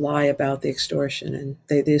it was a lie about the extortion, and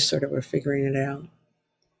they just sort of were figuring it out.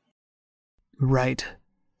 Right.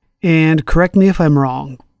 And correct me if I'm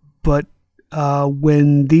wrong, but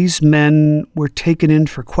when these men were taken in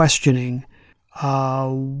for questioning,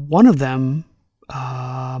 one of them,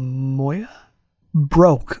 Moya,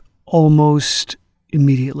 broke almost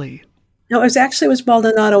immediately. No, it was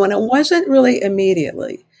Baldonado, and it wasn't really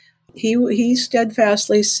immediately. He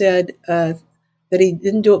steadfastly said that he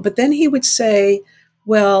didn't do it, but then he would say,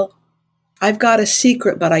 well, I've got a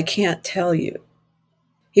secret, but I can't tell you.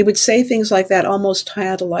 He would say things like that, almost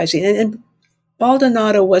tantalizing. And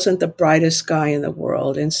Baldonado wasn't the brightest guy in the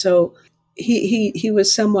world, and so he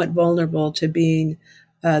was somewhat vulnerable to being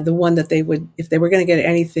the one that they would, if they were going to get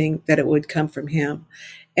anything, that it would come from him.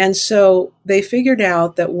 And so they figured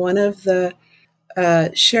out that one of the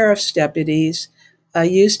sheriff's deputies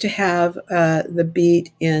used to have the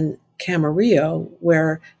beat in Camarillo,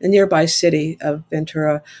 where a nearby city of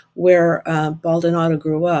Ventura, where Baldonado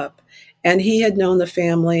grew up. And he had known the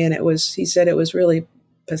family, and he said it was really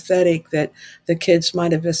pathetic that the kids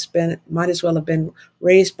might as well have been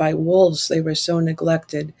raised by wolves. They were so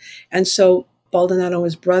neglected. And so Baldonado and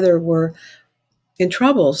his brother were in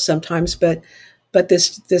trouble sometimes, but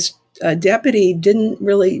this deputy didn't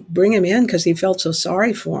really bring him in because he felt so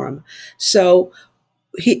sorry for him. So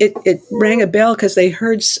it rang a bell because they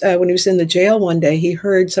heard when he was in the jail one day, he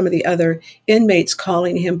heard some of the other inmates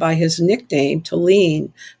calling him by his nickname,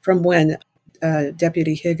 Toline, from when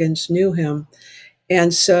Deputy Higgins knew him.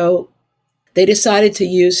 And so they decided to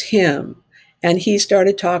use him. And he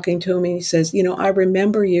started talking to him, and he says, I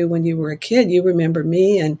remember you when you were a kid. You remember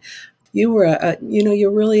me, and you were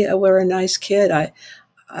you really were a nice kid.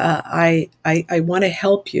 I want to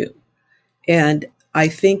help you. And I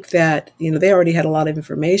think that, they already had a lot of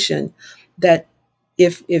information that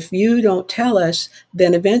if you don't tell us,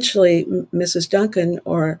 then eventually Mrs. Duncan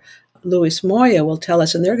or Luis Moya will tell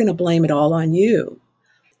us, and they're going to blame it all on you.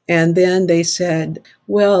 And then they said,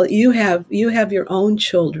 well, you have your own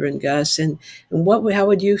children, Gus, and how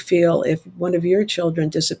would you feel if one of your children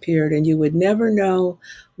disappeared and you would never know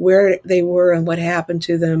where they were and what happened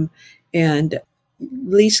to them, and at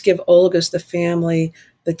least give Olga's the family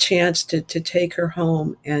the chance to take her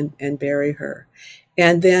home and bury her.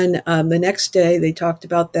 And then the next day they talked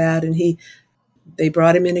about that, and they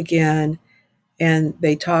brought him in again, and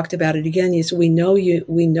they talked about it again. He said, we know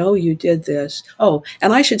you did this. Oh,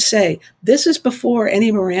 and I should say, this is before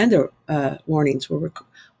any Miranda warnings were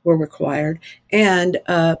required. And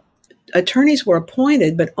attorneys were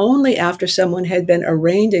appointed, but only after someone had been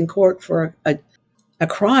arraigned in court for a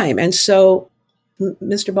crime. And so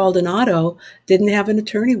Mr. Baldonado didn't have an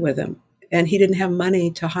attorney with him, and he didn't have money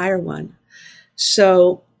to hire one.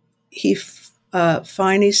 So he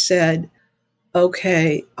finally said,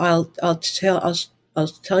 okay, I'll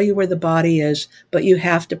tell you where the body is, but you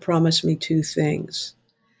have to promise me two things.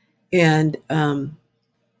 And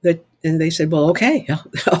they said, well, okay,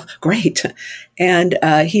 great. And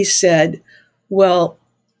he said, well,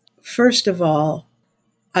 first of all,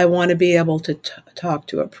 I want to be able to talk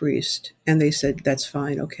to a priest. And they said, that's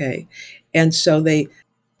fine, okay. And so one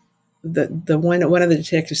of the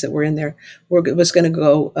detectives that were in there was going to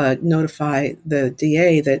go notify the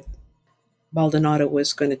DA that Baldonado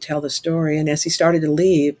was going to tell the story. And as he started to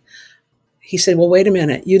leave, he said, well, wait a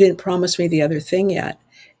minute, you didn't promise me the other thing yet.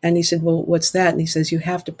 And he said, well, what's that? And he says, you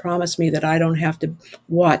have to promise me that I don't have to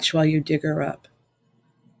watch while you dig her up.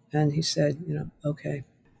 And he said, okay.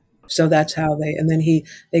 So that's how they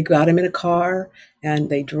got him in a car, and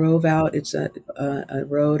they drove out. It's a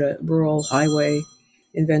rural highway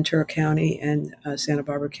in Ventura County and Santa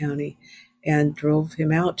Barbara County, and drove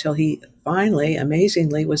him out till he finally,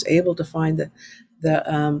 amazingly, was able to find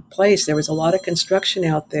the place. There was a lot of construction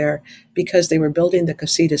out there because they were building the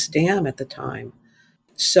Casitas Dam at the time.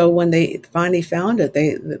 So when they finally found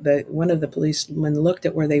it, one of the policemen looked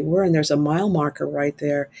at where they were, and there's a mile marker right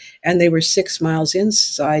there, and they were 6 miles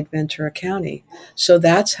inside Ventura County. So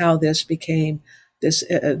that's how this became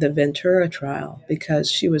the Ventura trial,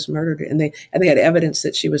 because she was murdered, and they had evidence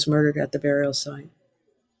that she was murdered at the burial site.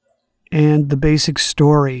 And the basic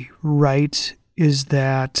story, right, is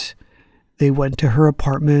that They went to her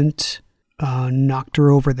apartment, knocked her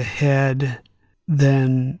over the head,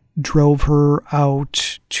 then drove her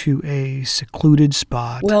out to a secluded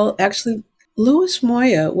spot. Well, actually, Luis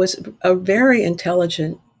Moya was a very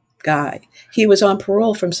intelligent guy. He was on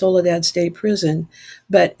parole from Soledad State Prison,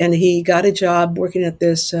 and he got a job working at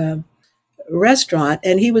this restaurant,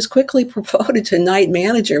 and he was quickly promoted to night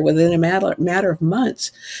manager within a matter of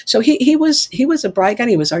months. So he was a bright guy.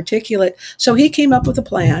 He was articulate. So he came up with a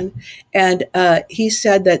plan, and he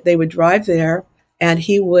said that they would drive there, and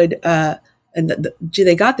he would.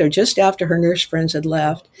 They got there just after her nurse friends had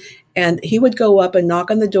left, and he would go up and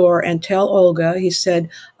knock on the door and tell Olga. He said,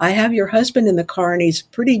 "I have your husband in the car, and he's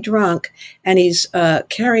pretty drunk, and he's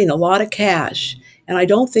carrying a lot of cash. And I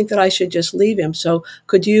don't think that I should just leave him. So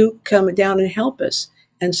could you come down and help us?"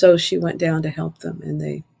 And so she went down to help them, and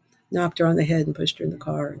they knocked her on the head and pushed her in the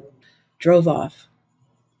car and drove off.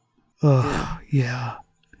 Oh, yeah.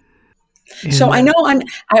 So I know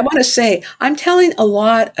I want to say I'm telling a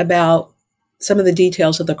lot about some of the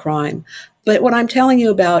details of the crime, but what I'm telling you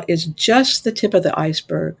about is just the tip of the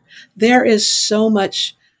iceberg. There is so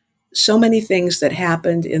many things that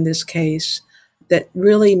happened in this case that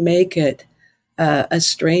really make it a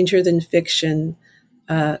stranger than fiction,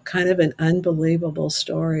 kind of an unbelievable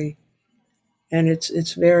story, and it's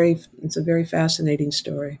a very fascinating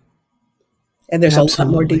story. And there's Absolutely. a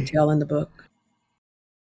lot more detail in the book.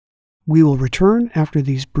 We will return after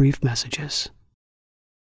these brief messages.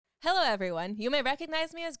 Hello, everyone. You may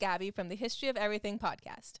recognize me as Gabby from the History of Everything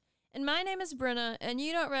podcast. And my name is Brenna, and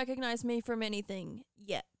you don't recognize me from anything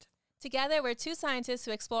yet. Together, we're two scientists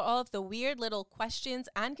who explore all of the weird little questions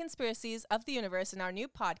and conspiracies of the universe in our new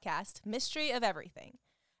podcast, Mystery of Everything.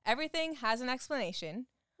 Everything has an explanation.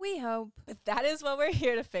 We hope. That is what we're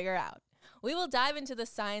here to figure out. We will dive into the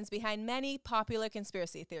science behind many popular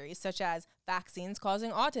conspiracy theories, such as vaccines causing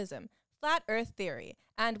autism, flat Earth theory,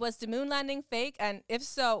 and was the moon landing fake? And if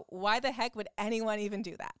so, why the heck would anyone even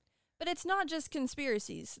do that? But it's not just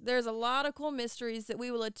conspiracies. There's a lot of cool mysteries that we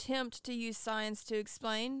will attempt to use science to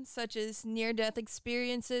explain, such as near-death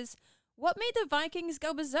experiences, what made the Vikings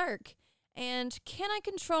go berserk, and can I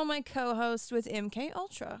control my co-host with MK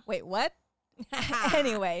Ultra? Wait, what?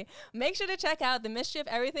 Anyway, make sure to check out the Mystery of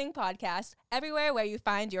Everything podcast everywhere where you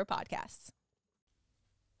find your podcasts.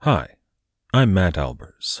 Hi, I'm Matt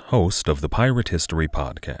Albers, host of the Pirate History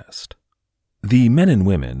podcast. The men and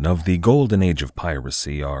women of the golden age of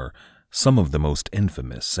piracy are some of the most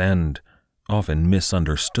infamous and often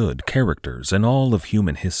misunderstood characters in all of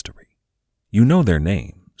human history. You know their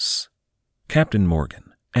names: Captain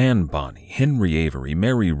Morgan, Anne Bonny, Henry Avery,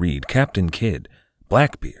 Mary Read, Captain Kidd,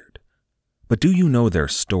 Blackbeard. But do you know their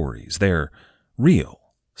stories, their real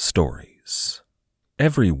stories?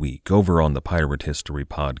 Every week over on the Pirate History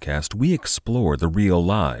podcast, we explore the real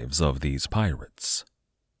lives of these pirates.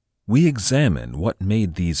 We examine what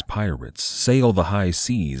made these pirates sail the high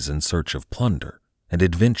seas in search of plunder and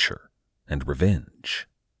adventure and revenge.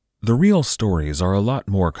 The real stories are a lot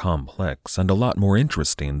more complex and a lot more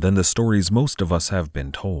interesting than the stories most of us have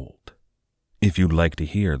been told. If you'd like to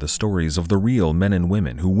hear the stories of the real men and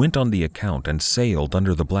women who went on the account and sailed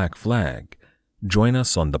under the black flag, join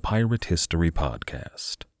us on the Pirate History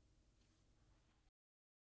podcast.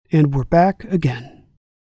 And we're back again.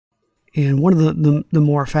 And one of the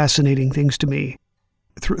more fascinating things to me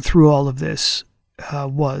through all of this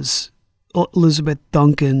was Elizabeth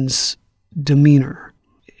Duncan's demeanor.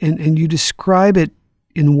 And you describe it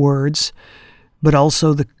in words, but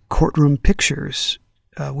also the courtroom pictures,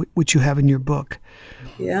 which you have in your book.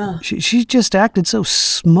 Yeah. She just acted so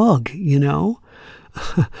smug, you know?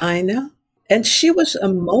 I know. And she was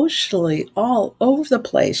emotionally all over the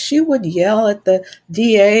place. She would yell at the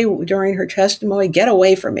DA during her testimony, "Get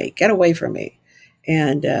away from me, get away from me,"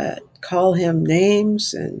 and call him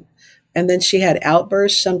names. And then she had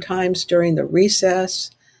outbursts sometimes during the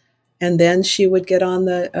recess. And then she would get on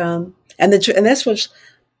and this was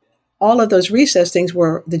all of those recess things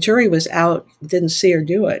where the jury was out, didn't see her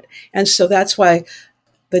do it. And so that's why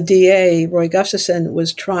the DA, Roy Gustafson,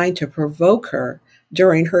 was trying to provoke her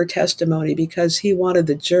during her testimony, because he wanted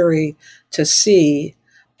the jury to see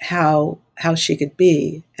how she could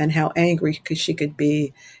be and how angry she could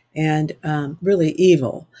be and really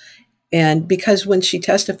evil. And because when she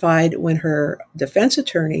testified, when her defense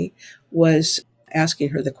attorney was asking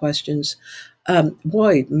her the questions,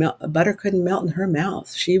 butter couldn't melt in her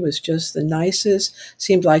mouth. She was just the nicest,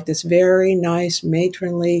 seemed like this very nice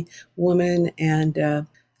matronly woman. And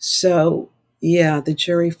the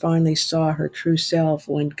jury finally saw her true self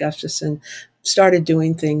when Gustafson started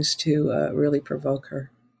doing things to really provoke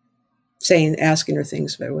her, asking her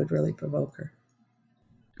things that would really provoke her.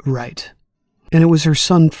 Right. And it was her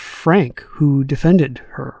son, Frank, who defended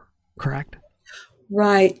her, correct?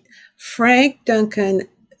 Right. Frank Duncan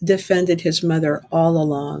defended his mother all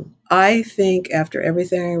along. I think after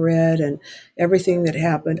everything I read and everything that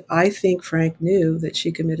happened, I think Frank knew that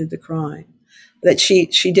she committed the crime, that she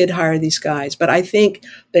did hire these guys. But I think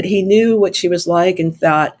that he knew what she was like and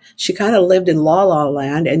thought she kind of lived in la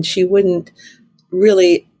land and she wouldn't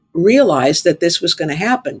really realize that this was going to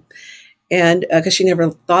happen. And because she never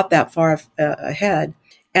thought that far ahead.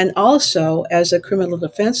 And also, as a criminal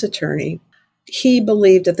defense attorney, he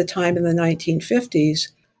believed at the time in the 1950s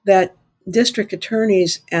that district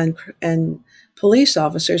attorneys and police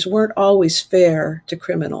officers weren't always fair to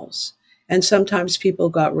criminals. And sometimes people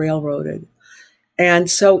got railroaded. And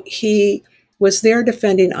so he was there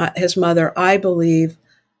defending his mother, I believe,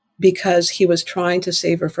 because he was trying to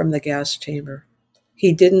save her from the gas chamber.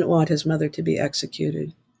 He didn't want his mother to be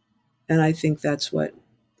executed. And I think that's what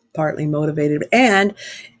partly motivated him. And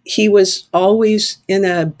he was always in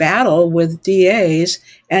a battle with DAs,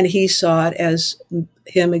 and he saw it as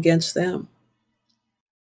him against them.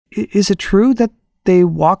 Is it true that they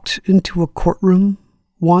walked into a courtroom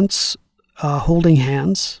once holding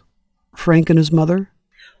hands, Frank and his mother?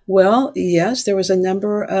 Well, yes, there was a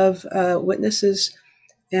number of witnesses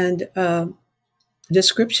and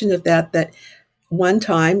description of that one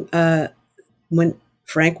time when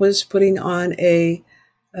Frank was putting on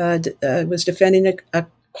was defending a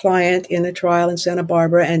client in a trial in Santa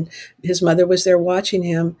Barbara, and his mother was there watching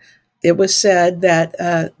him. It was said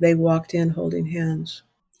that they walked in holding hands.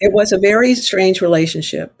 It was a very strange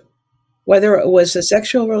relationship. Whether it was a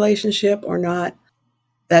sexual relationship or not,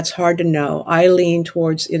 that's hard to know. I lean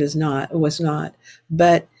towards it was not.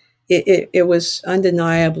 But it was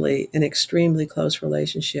undeniably an extremely close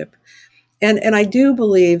relationship. And I do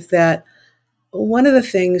believe that one of the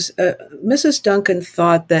things, Mrs. Duncan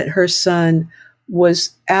thought that her son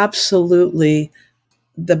was absolutely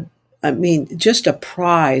just a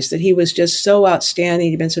prize, that he was just so outstanding.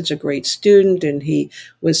 He'd been such a great student and he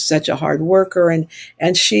was such a hard worker.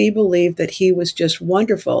 And she believed that he was just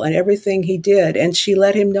wonderful in everything he did. And she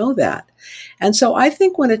let him know that. And so I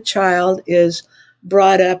think when a child is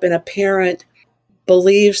brought up and a parent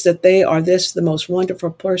believes that they are the most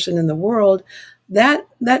wonderful person in the world, that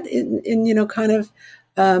kind of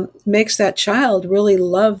makes that child really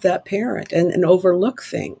love that parent and overlook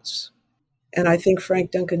things. And I think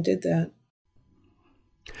Frank Duncan did that.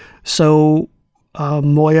 So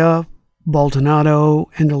Moya, Baldonado,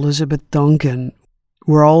 and Elizabeth Duncan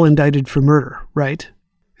were all indicted for murder, right?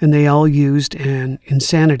 And they all used an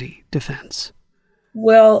insanity defense.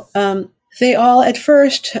 Well, they all, at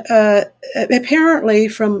first, apparently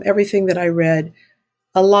from everything that I read,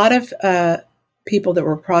 a lot of people that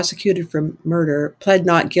were prosecuted for murder pled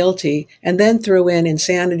not guilty and then threw in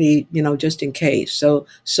insanity, just in case. So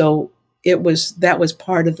that was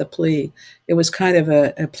part of the plea. It was kind of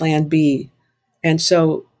a plan B. And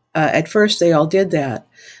so at first they all did that.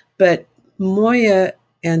 But Moya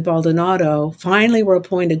and Baldonado finally were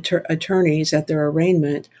appointed attorneys at their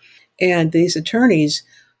arraignment. And these attorneys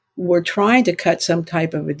were trying to cut some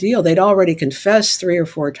type of a deal. They'd already confessed 3 or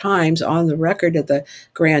 4 times on the record at the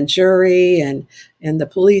grand jury and the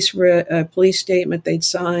police statement they'd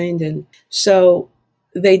signed. And so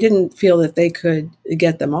they didn't feel that they could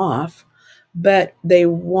get them off, but they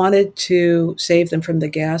wanted to save them from the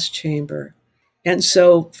gas chamber. And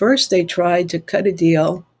so first they tried to cut a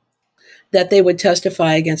deal that they would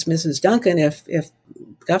testify against Mrs. Duncan if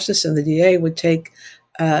Gustafson, the DA, would take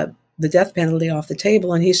the death penalty off the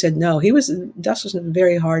table. And he said no. Dust was a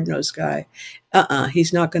very hard-nosed guy.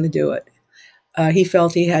 He's not going to do it. He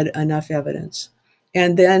felt he had enough evidence.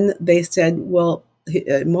 And then they said, well,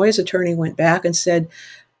 Moya's attorney went back and said,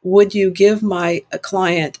 would you give my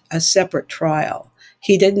client a separate trial?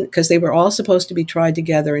 He didn't, because they were all supposed to be tried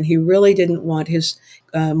together, and he really didn't want his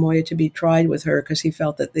Moya to be tried with her because he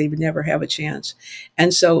felt that they would never have a chance.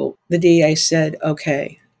 And so the DA said,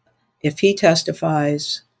 okay, if he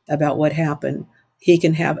testifies about what happened, he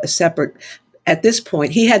can have a separate. At this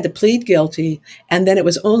point, he had to plead guilty, and then it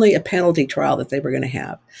was only a penalty trial that they were going to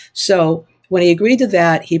have. So when he agreed to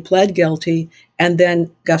that, he pled guilty, and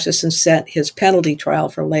then Gustafson set his penalty trial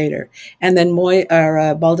for later. And then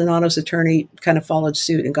Baldonado's attorney kind of followed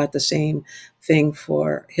suit and got the same thing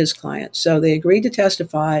for his client. So they agreed to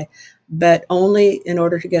testify, but only in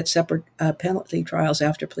order to get separate penalty trials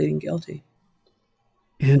after pleading guilty.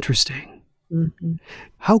 Interesting. Mm-hmm.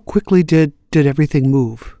 How quickly did everything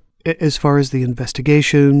move as far as the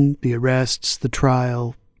investigation, the arrests, the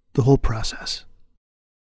trial, the whole process?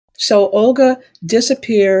 So Olga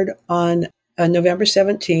disappeared on November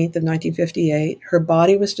 17th of 1958. Her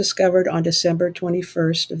body was discovered on December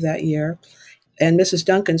 21st of that year. And Mrs.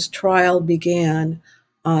 Duncan's trial began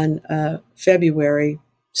on February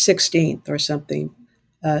 16th or something.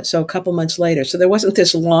 So a couple months later. So there wasn't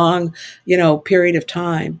this long, period of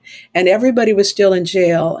time. And everybody was still in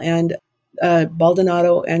jail. And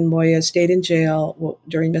Baldonado and Moya stayed in jail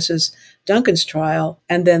during Mrs. Duncan's trial.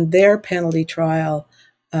 And then their penalty trial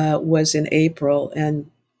was in April.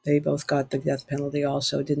 And they both got the death penalty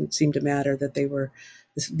also. It didn't seem to matter that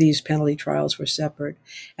these penalty trials were separate.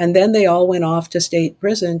 And then they all went off to state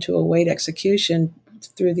prison to await execution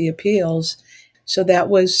through the appeals. So that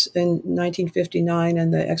was in 1959,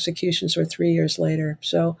 and the executions were 3 years later.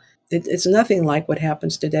 So it's nothing like what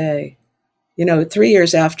happens today. 3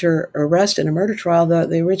 years after arrest in a murder trial,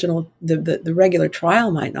 the regular trial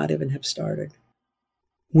might not even have started.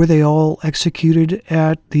 Were they all executed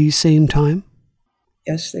at the same time?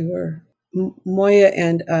 Yes, they were. Moya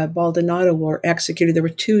and Baldonado were executed. There were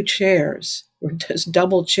two chairs, just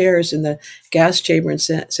double chairs in the gas chamber in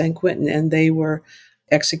San Quentin, and they were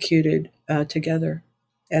executed together.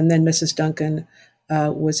 And then Mrs. Duncan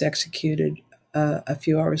was executed a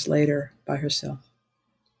few hours later by herself.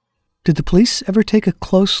 Did the police ever take a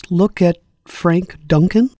close look at Frank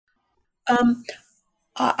Duncan?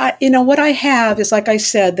 What I have is, like I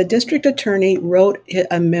said, the district attorney wrote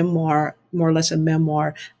a memoir, more or less a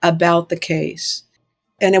memoir, about the case.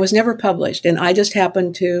 And it was never published. And I just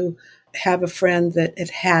happened to have a friend that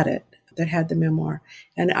had the memoir,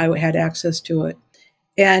 and I had access to it.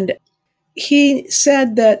 And he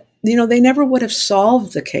said that, they never would have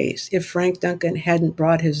solved the case if Frank Duncan hadn't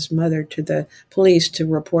brought his mother to the police to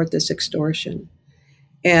report this extortion.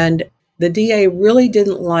 And the DA really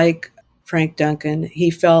didn't like Frank Duncan.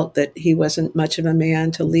 He felt that he wasn't much of a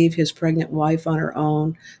man to leave his pregnant wife on her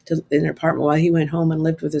own in her apartment while he went home and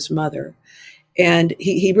lived with his mother. And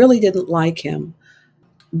he really didn't like him.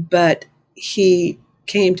 But he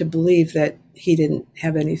came to believe that he didn't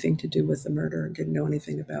have anything to do with the murder and didn't know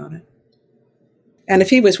anything about it. And if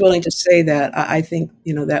he was willing to say that, I think,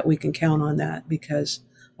 that we can count on that, because,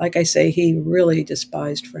 like I say, he really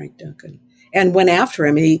despised Frank Duncan and went after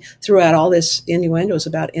him. He threw out all this innuendos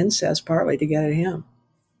about incest, partly to get at him.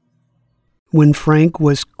 When Frank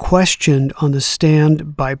was questioned on the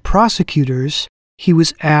stand by prosecutors, he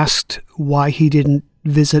was asked why he didn't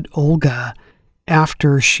visit Olga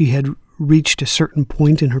after she had reached a certain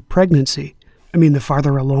point in her pregnancy. I mean, the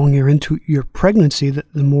farther along you're into your pregnancy,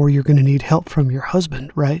 the more you're going to need help from your husband,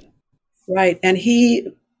 right? Right. And he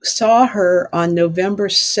saw her on November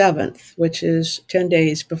 7th, which is 10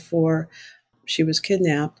 days before she was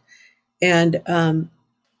kidnapped. And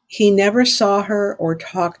he never saw her or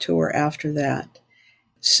talked to her after that.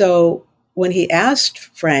 So when he asked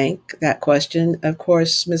Frank that question, of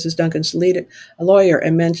course, Mrs. Duncan's lawyer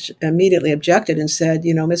immediately objected and said,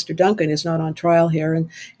 Mr. Duncan is not on trial here.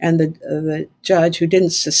 And the judge, who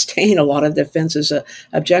didn't sustain a lot of the defense's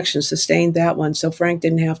objections, sustained that one. So Frank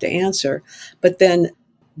didn't have to answer. But then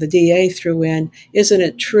the DA threw in, isn't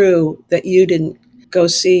it true that you didn't go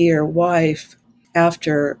see your wife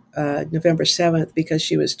after November 7th because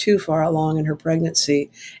she was too far along in her pregnancy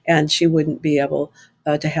and she wouldn't be able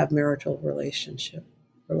to have marital relations,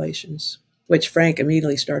 which Frank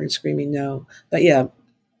immediately started screaming no. But yeah,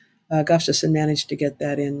 Gustafson managed to get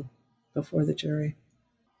that in before the jury.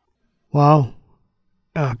 Wow.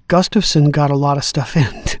 Gustafson got a lot of stuff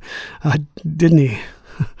in, didn't he?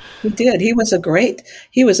 He did. He was a great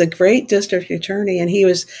district attorney, and he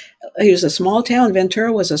was a small town.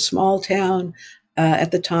 Ventura was a small town at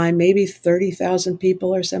the time, maybe 30,000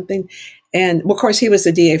 people or something. And of course, he was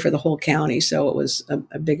the DA for the whole county, so it was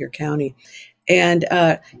a bigger county. And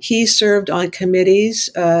he served on committees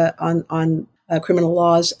on criminal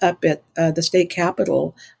laws up at the state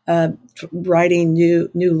capitol, writing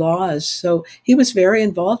new laws. So he was very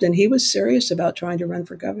involved, and he was serious about trying to run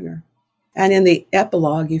for governor. And in the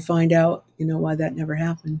epilogue, you find out, why that never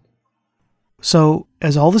happened. So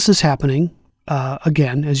as all this is happening,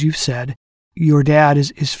 again, as you've said, your dad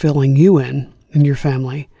is filling you in your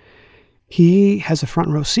family. He has a front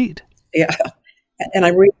row seat. Yeah. And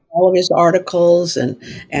I read all of his articles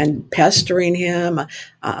and pestering him.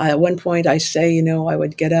 At one point I say, I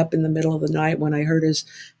would get up in the middle of the night when I heard his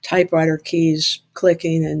typewriter keys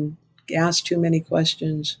clicking and asked too many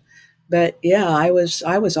questions. But yeah, I was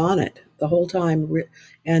on it the whole time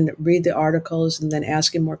and read the articles and then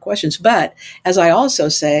ask him more questions. But as I also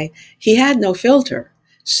say, he had no filter.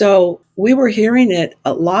 So we were hearing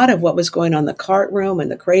a lot of what was going on in the cart room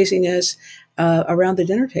and the craziness around the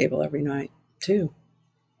dinner table every night, too.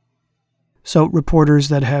 So reporters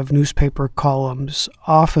that have newspaper columns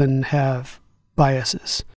often have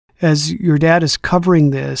biases. As your dad is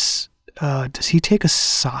covering this, does he take a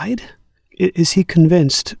side? Is he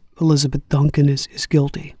convinced Elizabeth Duncan is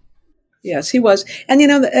guilty? Yes, he was. And,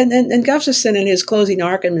 and Gustafson in his closing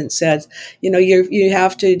argument said, you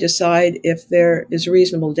have to decide if there is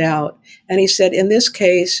reasonable doubt. And he said, in this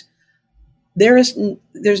case, there's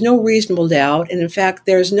no reasonable doubt. And in fact,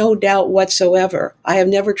 there's no doubt whatsoever. I have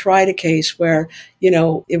never tried a case where,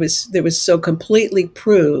 it was so completely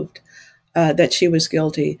proved that she was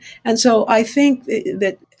guilty. And so I think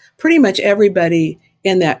that pretty much everybody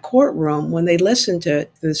in that courtroom, when they listened to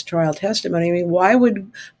this trial testimony, I mean, why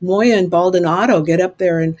would Moya and Baldonado get up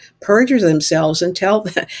there and perjure themselves and tell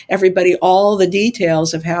everybody all the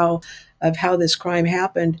details of how this crime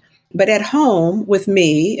happened? But at home with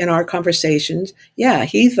me in our conversations, yeah,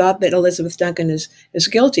 he thought that Elizabeth Duncan is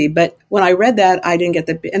guilty. But when I read that, I didn't get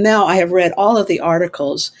and now I have read all of the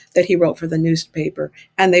articles that he wrote for the newspaper,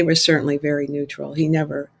 and they were certainly very neutral. He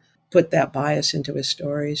never put that bias into his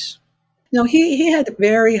stories. No, he had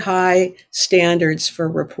very high standards for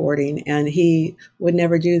reporting, and he would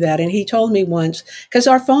never do that. And he told me once, because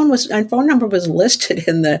our phone number was listed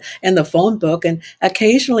in the phone book, and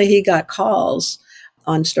occasionally he got calls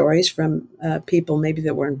on stories from people maybe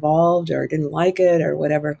that were involved or didn't like it or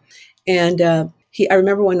whatever. And I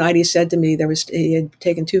remember one night he said to me, he had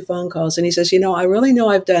taken 2 phone calls, and he says, I really know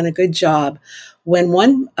I've done a good job when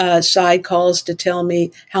one side calls to tell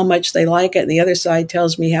me how much they like it and the other side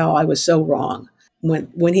tells me how I was so wrong.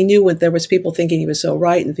 When he knew when there was people thinking he was so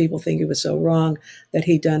right and people thinking he was so wrong, that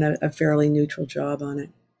he'd done a fairly neutral job on it.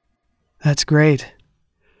 That's great.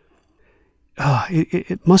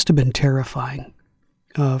 It must have been terrifying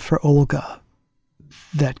for Olga,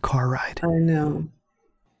 that car ride. I know.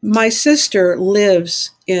 My sister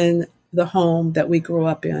lives in the home that we grew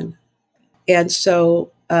up in. And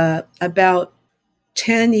so about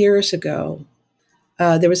 10 years ago,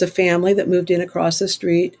 there was a family that moved in across the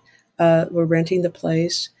street. Were renting the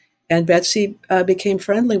place. And Betsy became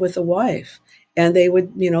friendly with the wife. And they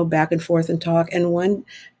would, back and forth and talk. And one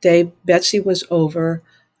day, Betsy was over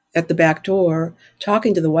at the back door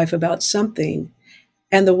talking to the wife about something.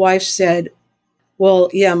 And the wife said, well,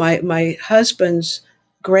 yeah, my husband's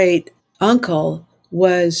great uncle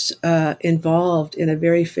was involved in a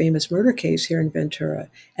very famous murder case here in Ventura.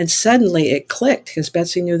 And suddenly it clicked because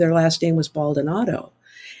Betsy knew their last name was Baldonado.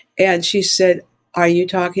 And she said, are you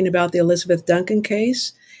talking about the Elizabeth Duncan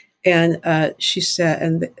case? And she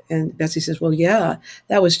said, and Betsy says, well, yeah,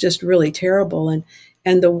 that was just really terrible.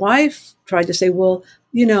 And the wife tried to say, well,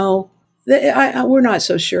 we're not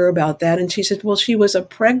so sure about that. And she said, well, she was a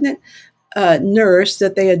pregnant nurse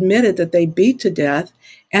that they admitted that they beat to death.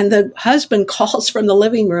 And the husband calls from the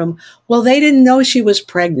living room, well, they didn't know she was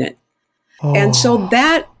pregnant. Oh. And so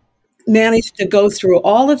that managed to go through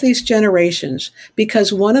all of these generations,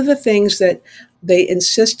 because one of the things that they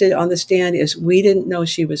insisted on the stand is we didn't know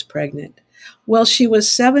she was pregnant. Well, she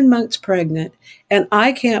was 7 months pregnant, and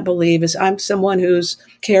I can't believe, as I'm someone who's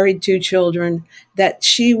carried 2 children, that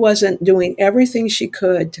she wasn't doing everything she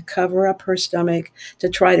could to cover up her stomach, to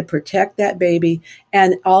try to protect that baby,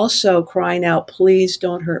 and also crying out, please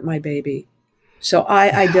don't hurt my baby. So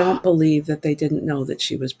I don't believe that they didn't know that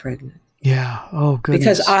she was pregnant. Yeah. Oh, goodness.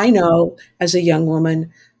 Because I know as a young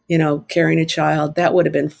woman, carrying a child, that would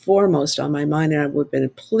have been foremost on my mind, and I would have been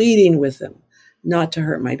pleading with them not to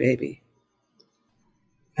hurt my baby.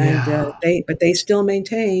 And they still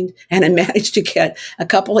maintained and managed to get a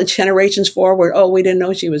couple of generations forward. Oh, we didn't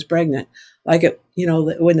know she was pregnant. Like it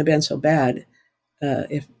wouldn't have been so bad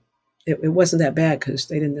if it wasn't that bad because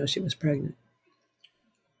they didn't know she was pregnant.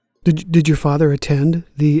 Did your father attend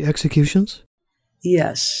the executions?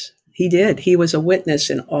 Yes, he did. He was a witness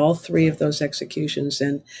in all 3 of those executions,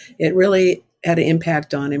 and it really had an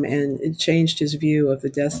impact on him, and it changed his view of the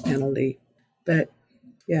death penalty. But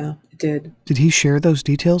yeah, it did. Did he share those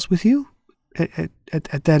details with you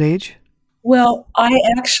at that age? Well, I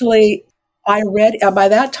read, by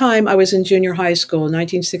that time I was in junior high school,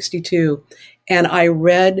 1962, and I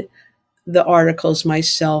read the articles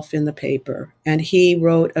myself in the paper. And he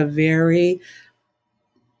wrote a very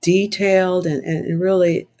detailed and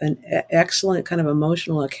really an excellent kind of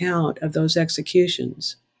emotional account of those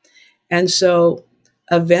executions. And so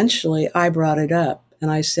eventually I brought it up. And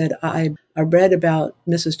I said, I read about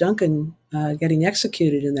Mrs. Duncan getting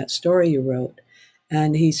executed in that story you wrote.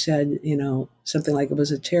 And he said, something like it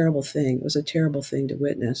was a terrible thing. It was a terrible thing to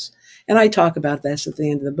witness. And I talk about this at the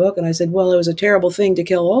end of the book. And I said, well, it was a terrible thing to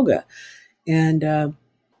kill Olga. And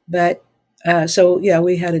so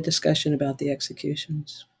we had a discussion about the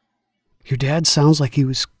executions. Your dad sounds like he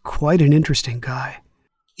was quite an interesting guy.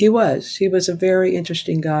 He was a very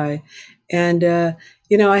interesting guy. And,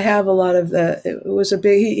 I have a lot of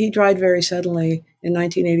he died very suddenly in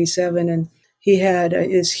 1987. And he had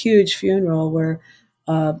his huge funeral where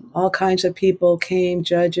all kinds of people came,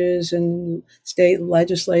 judges and state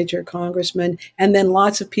legislature, congressmen, and then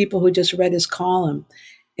lots of people who just read his column.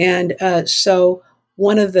 And so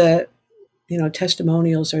one of the,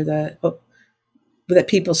 testimonials or that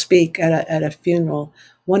people speak at a funeral,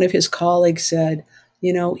 one of his colleagues said,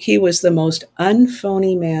 he was the most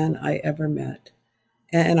unphony man I ever met.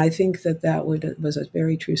 And I think that was a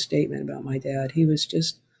very true statement about my dad. He was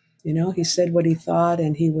just, he said what he thought,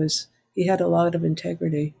 and he had a lot of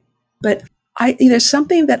integrity. But there's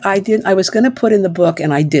something that I was going to put in the book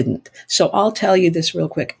and I didn't. So I'll tell you this real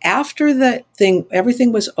quick. After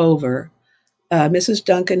everything was over, Mrs.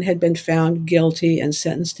 Duncan had been found guilty and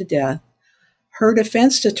sentenced to death. Her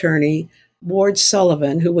defense attorney, Ward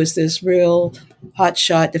Sullivan, who was this real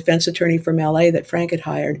hotshot defense attorney from LA that Frank had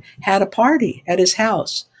hired, had a party at his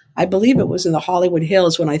house. I believe it was in the Hollywood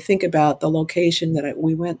Hills when I think about the location that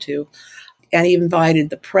we went to. And he invited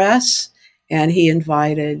the press, and he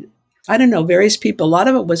invited, various people. A lot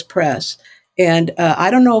of it was press. And I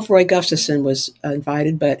don't know if Roy Gustafson was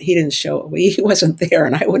invited, but he didn't show it. He wasn't there,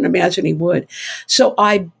 and I wouldn't imagine he would. So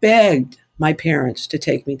I begged my parents to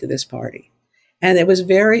take me to this party. And it was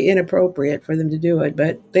very inappropriate for them to do it,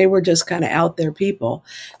 but they were just kind of out there people.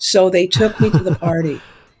 So they took me to the party.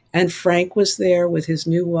 And Frank was there with his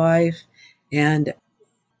new wife and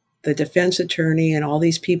the defense attorney and all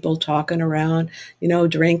these people talking around,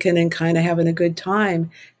 drinking and kind of having a good time.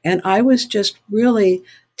 And I was just really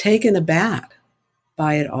taken aback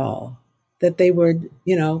by it all, that they were,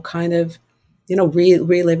 kind of,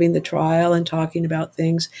 reliving the trial and talking about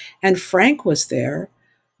things. And Frank was there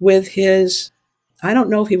with his, I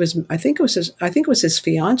don't know if he was, I think it was his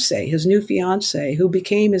fiance, his new fiance, who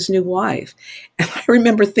became his new wife. And I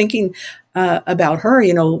remember thinking about her,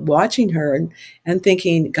 watching her and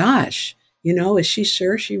thinking, gosh, is she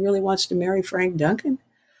sure she really wants to marry Frank Duncan?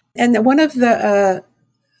 And one of the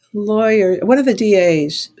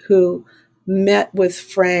DAs who met with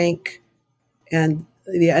Frank and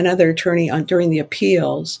another attorney during the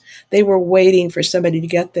appeals, they were waiting for somebody to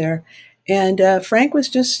get there. And Frank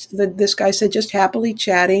was this guy said, just happily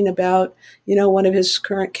chatting about, one of his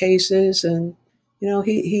current cases. And,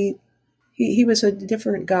 he was a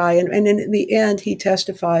different guy. And in the end, he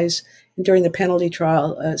testifies during the penalty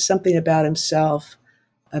trial, something about himself,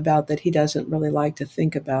 about that he doesn't really like to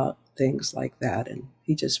think about things like that. And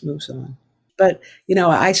he just moves on. But,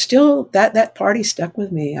 I still, that party stuck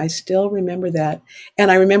with me. I still remember that.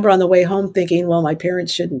 And I remember on the way home thinking, well, my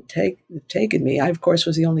parents shouldn't have taken me. I, of course,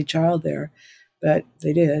 was the only child there, but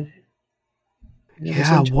they did.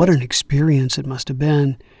 Yeah, what an experience it must have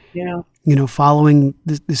been. Yeah. Following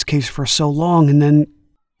this case for so long, and then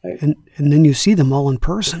and then you see them all in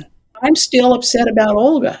person. I'm still upset about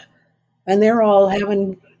Olga. And they're all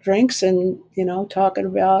having drinks and, talking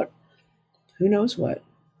about who knows what.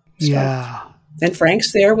 Yeah. And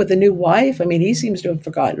Frank's there with the new wife. I mean, he seems to have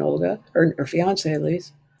forgotten Olga, or fiance at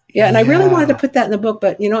least. Yeah, and I really wanted to put that in the book,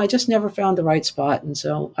 but, I just never found the right spot. And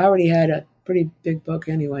so I already had a pretty big book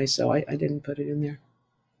anyway, so I didn't put it in there.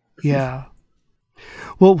 Yeah.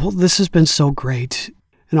 Well, this has been so great.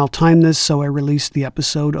 And I'll time this so I release the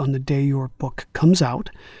episode on the day your book comes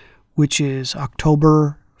out, which is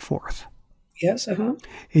October 4th. Yes, uh-huh.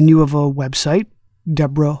 And you have a website,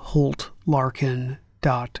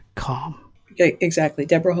 DeborahHoltLarkin.com. Exactly,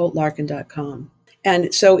 DeborahHoltLarkin.com.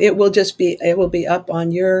 And so it will be up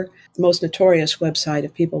on your most notorious website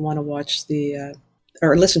if people want to watch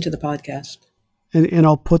or listen to the podcast. And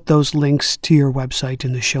I'll put those links to your website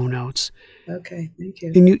in the show notes. Okay, thank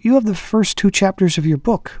you. And you have the first 2 chapters of your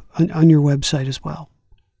book on your website as well.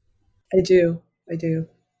 I do.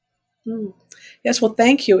 Yes, well,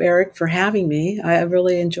 thank you, Eric, for having me. I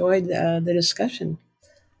really enjoyed the discussion.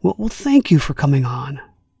 Well, thank you for coming on.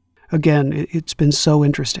 Again, it's been so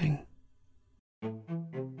interesting.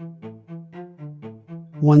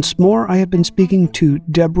 Once more, I have been speaking to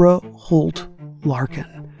Deborah Holt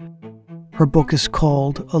Larkin. Her book is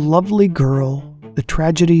called A Lovely Girl, The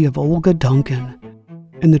Tragedy of Olga Duncan,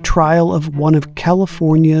 and the Trial of One of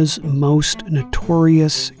California's Most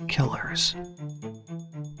Notorious Killers.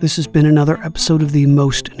 This has been another episode of the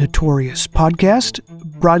Most Notorious podcast,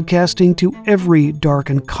 broadcasting to every dark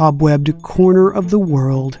and cobwebbed corner of the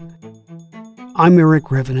world. I'm Eric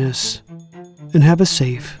Rivenes, and have a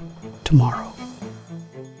safe tomorrow.